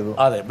score ചെയ്തു.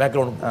 അതെ,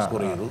 ബാക്ക്ഗ്രൗണ്ട്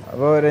സ്കോർ ചെയ്തു.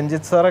 അപ്പോൾ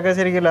രഞ്ജിത്ത് സാറൊക്കെ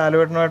ശരിക്കും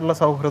ലാലുവേട്ടനുമായിട്ടുള്ള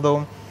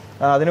സൗഹൃദവും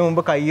അതിനു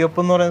മുമ്പ് കയ്യൊപ്പ്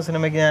എന്ന് പറയുന്ന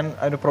സിനിമയ്ക്ക് ഞാൻ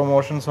ഒരു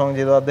പ്രൊമോഷൻ സോങ്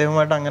ചെയ്തു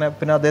അദ്ദേഹമായിട്ട്. അങ്ങനെ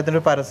പിന്നെ അദ്ദേഹത്തിൻ്റെ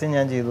ഒരു പരസ്യം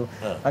ഞാൻ ചെയ്തു.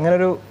 അങ്ങനെ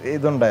ഒരു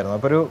ഇതുണ്ടായിരുന്നു.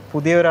 അപ്പോൾ ഒരു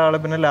പുതിയ ഒരാൾ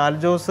പിന്നെ ലാൽ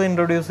ജോസ്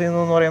ഇൻട്രൊഡ്യൂസ്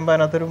ചെയ്യുന്നു എന്ന് പറയുമ്പോൾ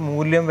അതിനകത്തൊരു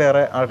മൂല്യം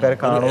വേറെ ആൾക്കാർ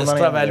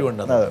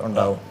കാണുമെന്നാണ്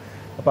ഉണ്ടാവും.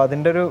 അപ്പോൾ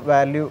അതിൻ്റെ ഒരു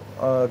വാല്യൂ.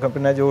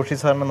 പിന്നെ ജോഷി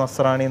സാറിൻ്റെ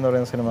നസ്രാണി എന്ന്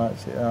പറയുന്ന സിനിമ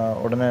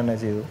ഉടനെ തന്നെ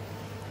ചെയ്തു.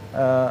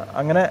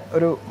 അങ്ങനെ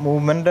ഒരു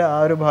മൂവ്മെൻ്റ് ആ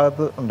ഒരു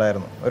ഭാഗത്ത്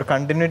ഉണ്ടായിരുന്നു. ഒരു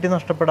കണ്ടിന്യൂറ്റി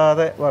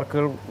നഷ്ടപ്പെടാതെ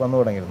വർക്കുകൾ വന്നു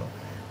തുടങ്ങിയിരുന്നു.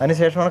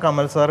 അതിനുശേഷമാണ്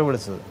കമൽ സാറ്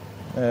വിളിച്ചത്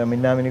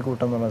മിന്നാമിനി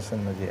കൂട്ടം എന്ന് പറഞ്ഞ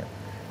സിനിമ ചെയ്യാൻ.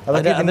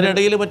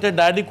 അതിനിടയിൽ മറ്റേ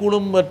ഡാഡി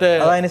കൂളും മറ്റേ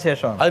അതിന്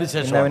ശേഷമാണ്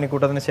മിന്നാമിനി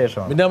കൂട്ടത്തിന്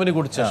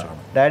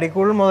ശേഷമാണ്. ഡാഡി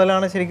കൂൾ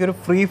മുതലാണ് ശരിക്കും ഒരു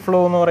ഫ്രീ ഫ്ലോ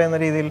എന്ന് പറയുന്ന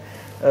രീതിയിൽ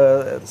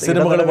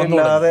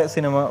സിനിമകളില്ലാതെ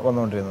സിനിമ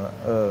വന്നുകൊണ്ടിരുന്നത്.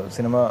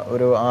 സിനിമ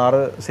ഒരു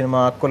 6 സിനിമ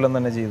ആ കൊല്ലം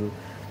തന്നെ ചെയ്തു.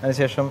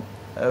 അതിനുശേഷം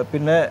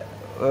പിന്നെ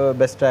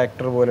ബെസ്റ്റ്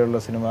ആക്ടർ പോലെയുള്ള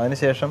സിനിമ.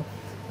 അതിനുശേഷം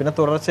പിന്നെ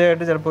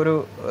തുടർച്ചയായിട്ട് ചിലപ്പോൾ ഒരു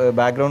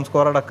ബാക്ക്ഗ്രൗണ്ട്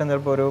സ്കോർ അടക്കം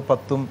ചിലപ്പോൾ ഒരു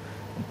 10ഉം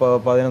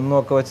 11ഉം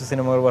ഒക്കെ വെച്ച്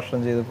സിനിമകൾ വർഷം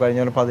ചെയ്തു. കഴിഞ്ഞ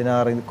കൊല്ലം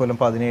 16, കൊല്ലം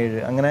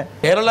 17. അങ്ങനെ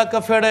കേരള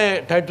കഫേയുടെ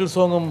ടൈറ്റിൽ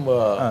സോങ്ങും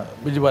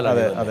ബിജിബാൽ.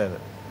 അതെ അതെ അതെ,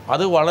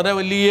 അത് വളരെ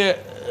വലിയ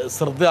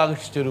ശ്രദ്ധ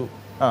ആകർഷിച്ചൊരു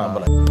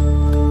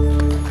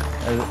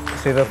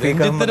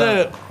രഞ്ജിത്തിന്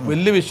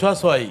വലിയ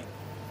വിശ്വാസമായി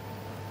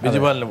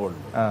ബിജിബാലിനെ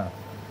പോലും.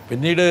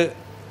 പിന്നീട്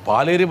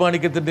പാലേരി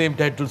മാണിക്യത്തിൻ്റെയും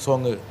ടൈറ്റിൽ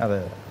സോങ്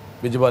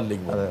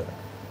ബിജിബാലിലേക്ക് പോകും.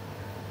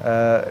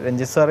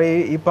 രഞ്ജിത്ത് സാർ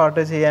ഈ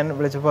പാട്ട് ചെയ്യാൻ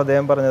വിളിച്ചപ്പോൾ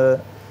അദ്ദേഹം പറഞ്ഞത്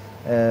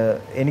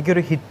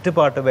എനിക്കൊരു ഹിറ്റ്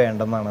പാട്ട്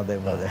വേണ്ടെന്നാണ്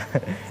അദ്ദേഹം പറഞ്ഞത്.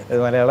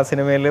 മലയാള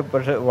സിനിമയിൽ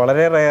പക്ഷെ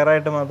വളരെ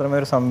റെയറായിട്ട് മാത്രമേ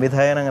ഒരു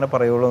സംവിധായകൻ അങ്ങനെ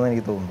പറയുള്ളൂ എന്ന്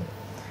എനിക്ക് തോന്നുന്നു.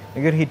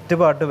 എനിക്കൊരു ഹിറ്റ്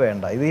പാട്ട്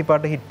വേണ്ട, ഈ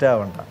പാട്ട് ഹിറ്റ്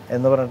ആവണ്ട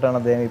എന്ന് പറഞ്ഞിട്ടാണ്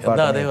അദ്ദേഹം ഈ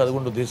പാട്ട്.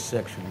 അതുകൊണ്ട് ഉദ്ദേശിച്ചത്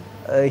ആക്ച്വലി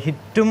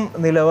ഹിറ്റും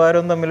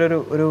നിലവാരവും തമ്മിലൊരു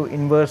ഒരു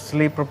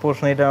ഇൻവേഴ്സ്ലി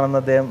പ്രൊപ്പോർഷനേറ്റ് ആണെന്ന്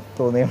അദ്ദേഹം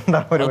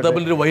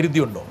തോന്നിയിട്ടുണ്ടാവും.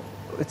 വൈരുദ്ധ്യം ഉണ്ടോ?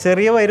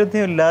 ചെറിയ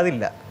വൈരുദ്ധ്യം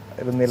ഇല്ലാതില്ല.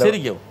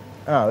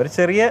 ഒരു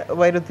ചെറിയ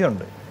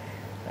വൈരുദ്ധ്യമുണ്ട്.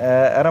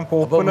 കാരണം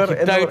പോപ്പുലർ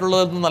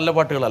നല്ല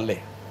പാട്ടുകളല്ലേ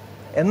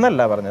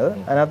എന്നല്ല പറഞ്ഞത്.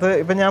 അതിനകത്ത്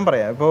ഇപ്പം ഞാൻ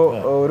പറയാം, ഇപ്പോൾ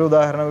ഒരു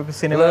ഉദാഹരണം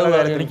സിനിമയുടെ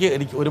കാര്യത്തിൽ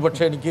എനിക്ക്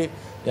ഒരുപക്ഷെ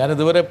ഞാൻ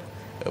ഇതുവരെ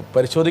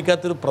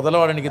പരിശോധിക്കാത്തൊരു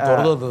പ്രതലമാണ് എനിക്ക്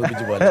തുറന്നു തന്നത്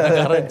ബിജിബാൽ.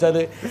 കാരണം വെച്ചാൽ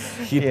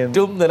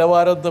ഹിറ്റും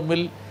നിലവാരവും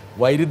തമ്മിൽ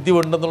വൈരുദ്ധ്യം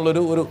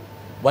ഉണ്ടെന്നുള്ളൊരു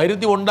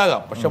വൈരുദ്ധ്യം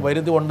ഉണ്ടാകാം. പക്ഷെ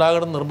വൈരുദ്ധ്യം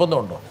ഉണ്ടാകണം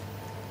നിർബന്ധമുണ്ടോ?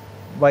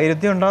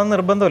 വൈരുദ്ധ്യം ഉണ്ടാകുന്ന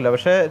നിർബന്ധമില്ല.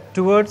 പക്ഷേ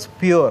ടുവേർഡ്സ്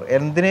പ്യുവർ,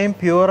 എന്തിനേയും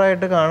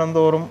പ്യുവറായിട്ട് കാണും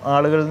തോറും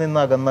ആളുകളിൽ നിന്ന്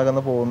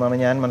അകന്നകന്ന് പോകുന്നതാണ്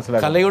ഞാൻ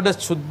മനസ്സിലാക്കുന്നത്. കലയുടെ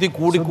ശുദ്ധി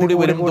കൂടി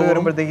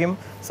വരുമ്പോഴത്തേക്കും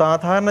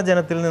സാധാരണ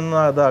ജനത്തിൽ നിന്ന്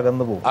അത്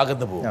അകന്നു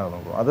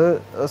പോകും. അത്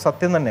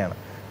സത്യം തന്നെയാണ്.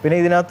 പിന്നെ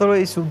ഇതിനകത്തുള്ള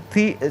ഈ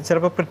ശുദ്ധി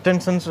ചിലപ്പോൾ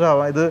പ്രിറ്റൻഷൻസ്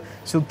ആവാം. ഇത്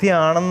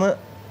ശുദ്ധിയാണെന്ന്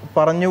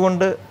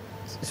പറഞ്ഞുകൊണ്ട്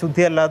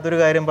ശുദ്ധി അല്ലാത്തൊരു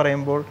കാര്യം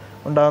പറയുമ്പോൾ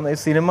ഉണ്ടാകുന്ന ഈ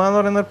സിനിമ എന്ന്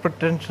പറയുന്ന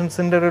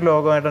പ്രിറ്റൻഷൻസിൻ്റെ ഒരു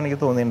ലോകമായിട്ടാണ് എനിക്ക്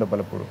തോന്നിയിട്ടുണ്ട്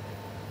പലപ്പോഴും.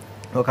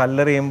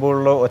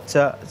 കല്ലെറിയുമ്പോഴുള്ള ഒച്ച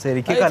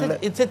ശരിക്കും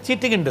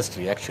ചീറ്റിംഗ്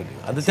ഇൻഡസ്ട്രി ആക്ച്വലി.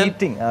 അത്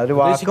ചീറ്റിംഗ് ഒരു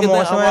വാക്ക്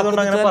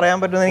മോശമായതുകൊണ്ട് അങ്ങനെ പറയാൻ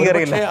പറ്റുമെന്ന്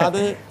എനിക്കറിയില്ല.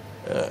 അത്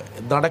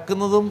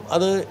നടക്കുന്നതും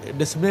അത്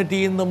ഡെസിമിനേറ്റ്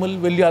ചെയ്യുന്ന തമ്മിൽ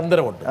വലിയ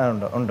അന്തരമുണ്ട്.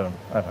 ഉണ്ട്.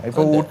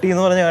 ഇപ്പൊ ഊട്ടി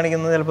എന്ന് പറഞ്ഞ്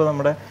കാണിക്കുന്നത് ചിലപ്പോൾ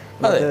നമ്മുടെ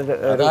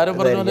ആരും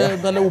പറഞ്ഞ പോലെ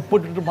നല്ല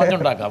ഉപ്പിട്ടിട്ട്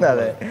മഞ്ഞുണ്ടാക്കാം.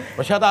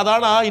 പക്ഷെ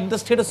അതാണ് ആ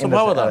ഇൻഡസ്ട്രിയുടെ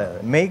സ്വഭാവം.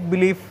 മേക്ക്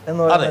ബിലീഫ്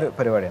എന്ന് പറയുന്ന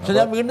പരിപാടിയാണ്. പക്ഷെ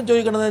ഞാൻ വീണ്ടും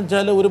ചോദിക്കണമെന്ന്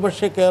വെച്ചാൽ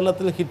ഒരുപക്ഷെ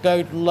കേരളത്തിൽ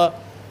ഹിറ്റായിട്ടുള്ള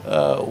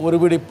ഒരു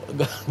പിടി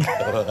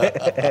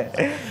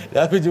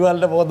ഞാൻ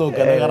ബിജിബാലിൻ്റെ മുഖം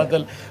നോക്കുകയാണ്.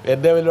 കാരണം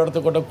എൻ്റെ വലിയടത്ത്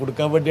കൊണ്ട്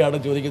കൊടുക്കാൻ വേണ്ടിയാണ്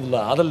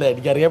ചോദിക്കുന്നുള്ളത്. അതല്ല,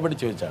 എനിക്കറിയാൻ വേണ്ടി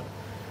ചോദിച്ചാണ്.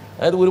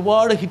 അതായത്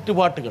ഒരുപാട് ഹിറ്റ്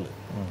പാട്ടുകൾ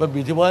ഇപ്പം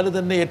ബിജിബാൽ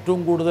തന്നെ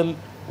ഏറ്റവും കൂടുതൽ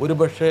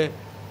ഒരുപക്ഷെ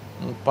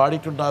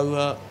പാടിയിട്ടുണ്ടാവുക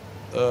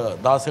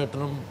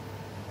ദാസേട്ടനും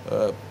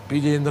പി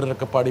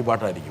ജയേന്ദ്രനൊക്കെ പാടിയ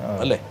പാട്ടായിരിക്കും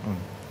അല്ലേ?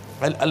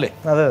 അല്ലേ?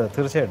 അതെ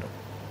തീർച്ചയായിട്ടും.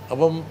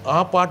 അപ്പം ആ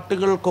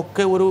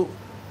പാട്ടുകൾക്കൊക്കെ ഒരു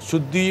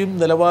ശുദ്ധിയും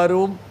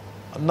നിലവാരവും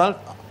എന്നാൽ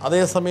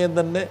അതേസമയം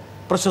തന്നെ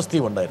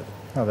പ്രശസ്തിയും ഉണ്ടായിരുന്നു.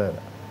 അതെ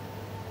അതെ.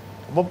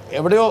 അപ്പം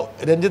എവിടെയോ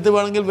രഞ്ജിത്ത്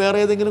വേണമെങ്കിൽ വേറെ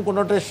ഏതെങ്കിലും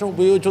കൊണോട്ടേഷൻ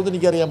ഉപയോഗിച്ചോന്ന്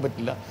എനിക്കറിയാൻ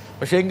പറ്റില്ല.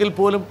 പക്ഷേ എങ്കിൽ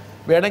പോലും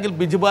വേണമെങ്കിൽ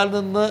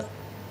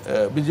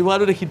ബിജിബാൽ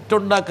ഒരു ഹിറ്റ്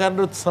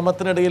ഉണ്ടാക്കാനുള്ള ഒരു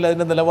ശ്രമത്തിനിടയിൽ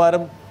അതിൻ്റെ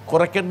നിലവാരം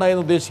കുറയ്ക്കണ്ട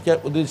എന്ന്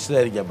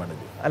ഉദ്ദേശിച്ചതായിരിക്കാൻ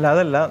വേണമെങ്കിൽ. അല്ല,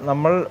 അതല്ല,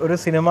 നമ്മൾ ഒരു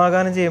സിനിമാ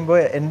ഗാനം ചെയ്യുമ്പോൾ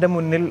എൻ്റെ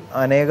മുന്നിൽ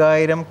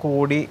അനേകായിരം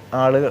കോടി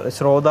ആളുകൾ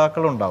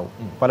ശ്രോതാക്കളുണ്ടാവും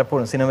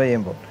പലപ്പോഴും സിനിമ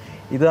ചെയ്യുമ്പോൾ.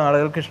 ഇത്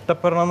ആളുകൾക്ക്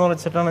ഇഷ്ടപ്പെടണമെന്ന്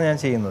വെച്ചിട്ടാണ് ഞാൻ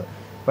ചെയ്യുന്നത്.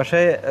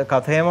 പക്ഷേ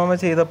കഥയമാമ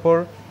ചെയ്തപ്പോൾ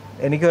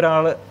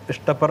എനിക്കൊരാൾ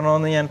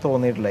ഇഷ്ടപ്പെടണമെന്ന് ഞാൻ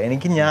തോന്നിയിട്ടില്ല.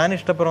 എനിക്ക് ഞാൻ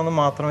ഇഷ്ടപ്പെടണമെന്ന്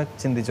മാത്രമേ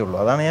ചിന്തിച്ചുള്ളൂ.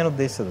 അതാണ് ഞാൻ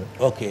ഉദ്ദേശിച്ചത്.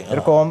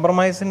 ഒരു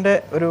കോംപ്രമൈസിൻ്റെ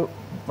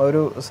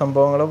ഒരു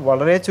സംഭവങ്ങൾ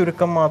വളരെ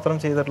ചുരുക്കം മാത്രം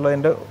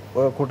ചെയ്തിട്ടുള്ളതിൻ്റെ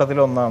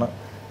കൂട്ടത്തിലൊന്നാണ്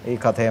ഈ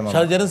കഥയമാമ.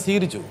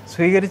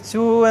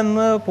 സ്വീകരിച്ചു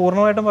എന്ന്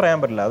പൂർണ്ണമായിട്ടും പറയാൻ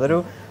പറ്റില്ല. അതൊരു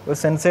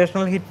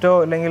സെൻസേഷണൽ ഹിറ്റോ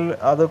അല്ലെങ്കിൽ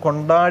അത്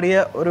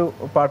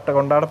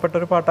കൊണ്ടാടപ്പെട്ട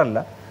ഒരു പാട്ടല്ല.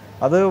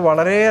 അത്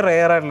വളരെ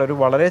റെയർ ആയിട്ടുള്ള ഒരു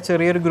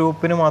ചെറിയൊരു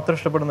ഗ്രൂപ്പിന് മാത്രം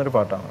ഇഷ്ടപ്പെടുന്ന ഒരു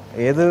പാട്ടാണ്.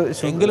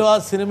 എങ്കിലും ആ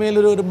സിനിമയിൽ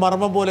ഒരു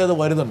മർമ്മം പോലെ അത്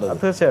വരുന്നുണ്ട്.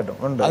 തീർച്ചയായിട്ടും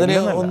ഉണ്ട്. അതിനെ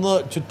ഒന്ന്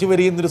ചുറ്റി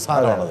വരിയുന്നൊരു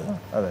സാധനമാണ്.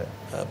 അതെ.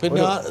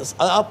 പിന്നെ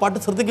ആ പാട്ട്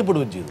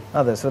ശ്രദ്ധിക്കപ്പെടുകയും ചെയ്തു.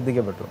 അതെ,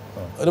 ശ്രദ്ധിക്കപ്പെട്ടു.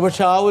 ഒരു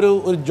പക്ഷെ ആ ഒരു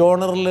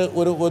ജോണറിൽ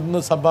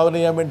ഒന്ന് സംഭാവന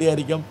ചെയ്യാൻ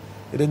വേണ്ടിയായിരിക്കും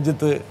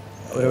രഞ്ജിത്ത്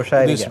ഒരു പക്ഷേ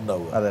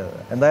ഉണ്ടാവുക. അതെ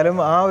അതെ. എന്തായാലും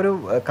ആ ഒരു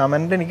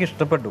കമന്റ് എനിക്ക്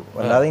ഇഷ്ടപ്പെട്ടു.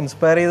 അല്ലാതെ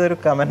ഇൻസ്പയർ ചെയ്ത ഒരു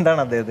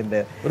കമന്റാണ് അദ്ദേഹത്തിന്റെ.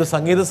 ഒരു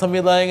സംഗീത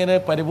സംവിധായകന്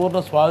പരിപൂർണ്ണ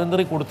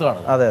സ്വാതന്ത്ര്യം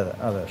കൊടുത്തതാണ്. അതെ അതെ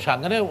അതെ. പക്ഷെ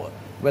അങ്ങനെ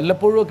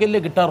വല്ലപ്പോഴും ഒക്കെ അല്ലേ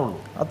കിട്ടാറുള്ളൂ.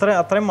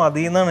 അത്രയും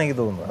മതി എന്നാണ് എനിക്ക്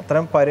തോന്നുന്നത്.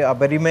 അത്രയും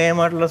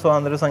അപരിമേയമായിട്ടുള്ള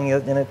സ്വാതന്ത്ര്യം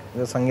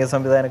സംഗീത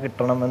സംവിധാനം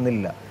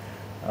കിട്ടണമെന്നില്ല.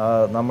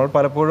 നമ്മൾ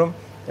പലപ്പോഴും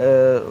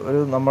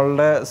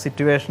നമ്മളുടെ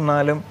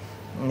സിറ്റുവേഷനാലും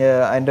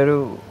അതിൻ്റെ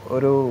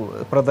ഒരു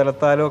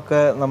പ്രതലത്താലും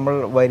ഒക്കെ നമ്മൾ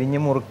വരിഞ്ഞ്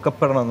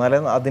മുറുക്കപ്പെടണം. എന്നാലേ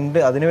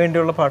അതിനു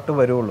വേണ്ടിയുള്ള പാട്ട്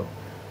വരുള്ളൂ.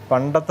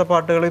 പണ്ടത്തെ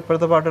പാട്ടുകൾ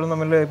ഇപ്പോഴത്തെ പാട്ടുകൾ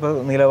തമ്മിൽ ഇപ്പോൾ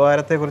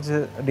നിലവാരത്തെക്കുറിച്ച്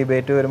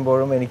ഡിബേറ്റ്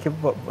വരുമ്പോഴും എനിക്ക്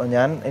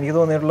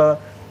തോന്നിയിട്ടുള്ള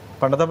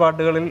പണ്ടത്തെ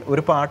പാട്ടുകളിൽ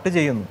ഒരു പാട്ട്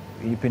ചെയ്യുന്നു,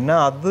 പിന്നെ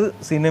അത്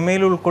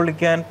സിനിമയിൽ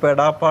ഉൾക്കൊള്ളിക്കാൻ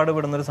പെടാപ്പാട്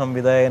പെടുന്നൊരു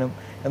സംവിധായകനും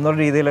എന്നുള്ള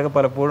രീതിയിലൊക്കെ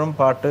പലപ്പോഴും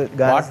പാട്ട്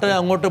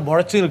അങ്ങോട്ട്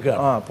മുളച്ചു നിൽക്കുക.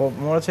 അപ്പോൾ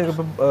മുളച്ചു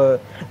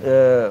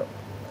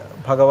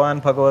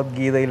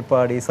ഭഗവത്ഗീതയിൽ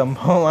പാടി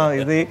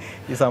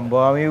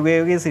സംഭവം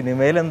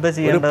സിനിമയിൽ എന്താ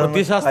ചെയ്യേണ്ടത്,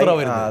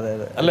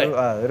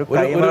 ഒരു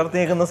കൈമാർത്തി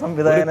നിൽക്കുന്ന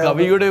സംവിധായകൻ,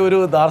 കവിയുടെ ഒരു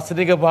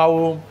ദാർശനിക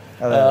ഭാവവും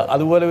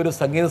അതുപോലെ ഒരു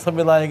സംഗീത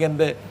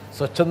സംവിധായകന്റെ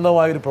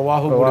സ്വച്ഛന്തമായ ഒരു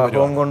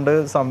പ്രവാഹവും കൊണ്ട്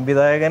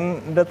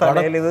സംവിധായകന്റെ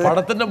തലയിൽ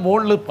പടത്തിന്റെ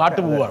മുകളിൽ പാട്ട്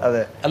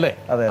പോവുകയാണ്. അല്ലേ?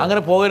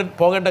 അങ്ങനെ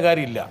പോകേണ്ട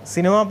കാര്യമില്ല.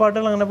 സിനിമാ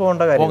പാട്ടുകൾ അങ്ങനെ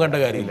പോകേണ്ട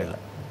കാര്യമില്ല.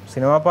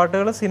 സിനിമാ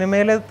പാട്ടുകൾ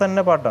സിനിമയിലെ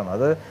തന്നെ പാട്ടാണ്.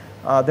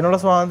 അതിനുള്ള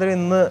സ്വാതന്ത്ര്യം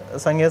ഇന്ന്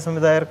സംഗീത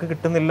സംവിധായകർക്ക്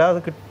കിട്ടുന്നില്ല. അത്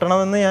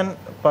കിട്ടണമെന്ന് ഞാൻ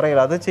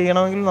പറയില്ല. അത്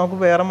ചെയ്യണമെങ്കിൽ നമുക്ക്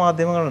വേറെ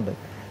മാധ്യമങ്ങളുണ്ട്.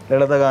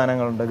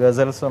 ലളിതഗാനങ്ങളുണ്ട്,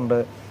 ഗസൽസ് ഉണ്ട്,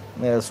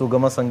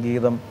 സുഗമ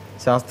സംഗീതം,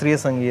 ശാസ്ത്രീയ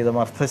സംഗീതം,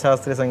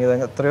 അർത്ഥശാസ്ത്രീയ സംഗീതം,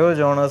 എത്രയോ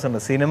ജോണേഴ്സ് ഉണ്ട്.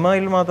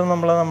 സിനിമയിൽ മാത്രം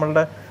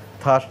നമ്മളുടെ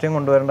ധാർഷ്ട്യം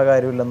കൊണ്ടുവരേണ്ട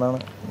കാര്യമില്ലെന്നാണ്.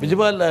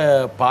 ബിജിബാൽ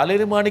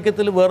പാലേരി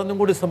മാണിക്യത്തിൽ വേറൊന്നും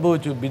കൂടി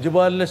സംഭവിച്ചു.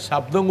 ബിജിബാലിന്റെ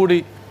ശബ്ദം കൂടി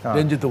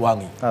രഞ്ജിത്ത്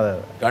വാങ്ങി. അതെ,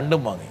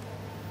 രണ്ടും വാങ്ങി.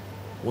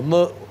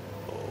 ഒന്ന്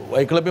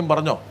വൈക്ലഭ്യം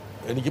പറഞ്ഞോ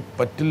എനിക്ക്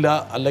പറ്റില്ല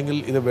അല്ലെങ്കിൽ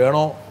ഇത്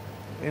വേണോ?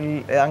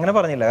 അങ്ങനെ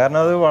പറഞ്ഞില്ല. കാരണം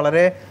അത്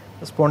വളരെ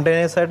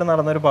സ്പോണ്ടേനിയസ് ആയിട്ട്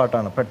നടന്നൊരു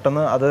പാട്ടാണ്.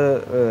 പെട്ടെന്ന് അത്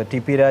ടി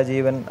പി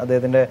രാജീവൻ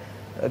അദ്ദേഹത്തിൻ്റെ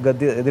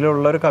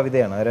ഇതിലുള്ളൊരു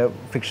കവിതയാണ്, ഒരു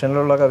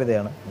ഫിക്ഷനിലുള്ള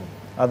കവിതയാണ്.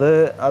 അത്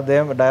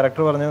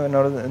ഡയറക്ടർ പറഞ്ഞു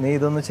എന്നോട്, നീ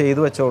ഇതൊന്ന് ചെയ്തു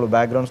വെച്ചോളൂ,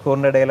 ബാക്ക്ഗ്രൗണ്ട്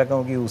സ്കോറിൻ്റെ ഇടയിലൊക്കെ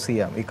നമുക്ക് യൂസ്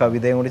ചെയ്യാം, ഈ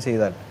കവിതയും കൂടി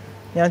ചെയ്താൽ.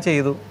 ഞാൻ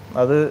ചെയ്തു.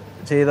 അത്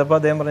ചെയ്തപ്പോൾ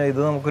അദ്ദേഹം പറഞ്ഞു,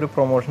 ഇത് നമുക്കൊരു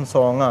പ്രൊമോഷൻ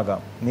സോങ്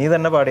ആക്കാം, നീ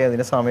തന്നെ പാടിയാൽ,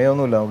 അതിന്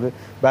സമയമൊന്നുമില്ല, നമുക്ക്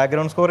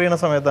ബാക്ക്ഗ്രൗണ്ട് സ്കോർ ചെയ്യുന്ന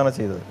സമയത്താണ്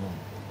ചെയ്തത്,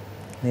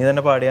 നീ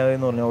തന്നെ പാടിയാൽ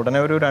എന്ന് പറഞ്ഞു.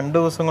 ഉടനെ ഒരു 2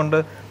 ദിവസം കൊണ്ട്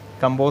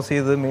കമ്പോസ്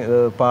ചെയ്ത്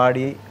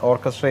പാടി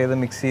ഓർക്കസ്ട്ര ചെയ്ത്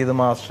മിക്സ് ചെയ്ത്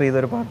മാസ്റ്റർ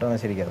ചെയ്തൊരു പാട്ടാണ്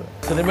ശരിക്കും.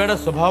 അത് സിനിമയുടെ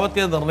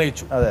സ്വഭാവത്തെ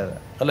നിർണ്ണയിച്ചു. അതെ അതെ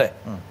അല്ലേ?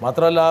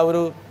 മാത്രമല്ല ആ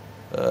ഒരു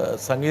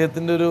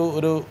സംഗീതത്തിൻ്റെ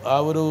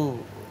ഒരു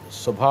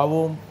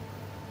സ്വഭാവവും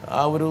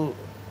ആ ഒരു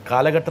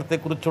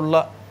കാലഘട്ടത്തെക്കുറിച്ചുള്ള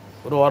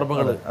ഒരു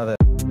ഓർമ്മകൾ. അതെ.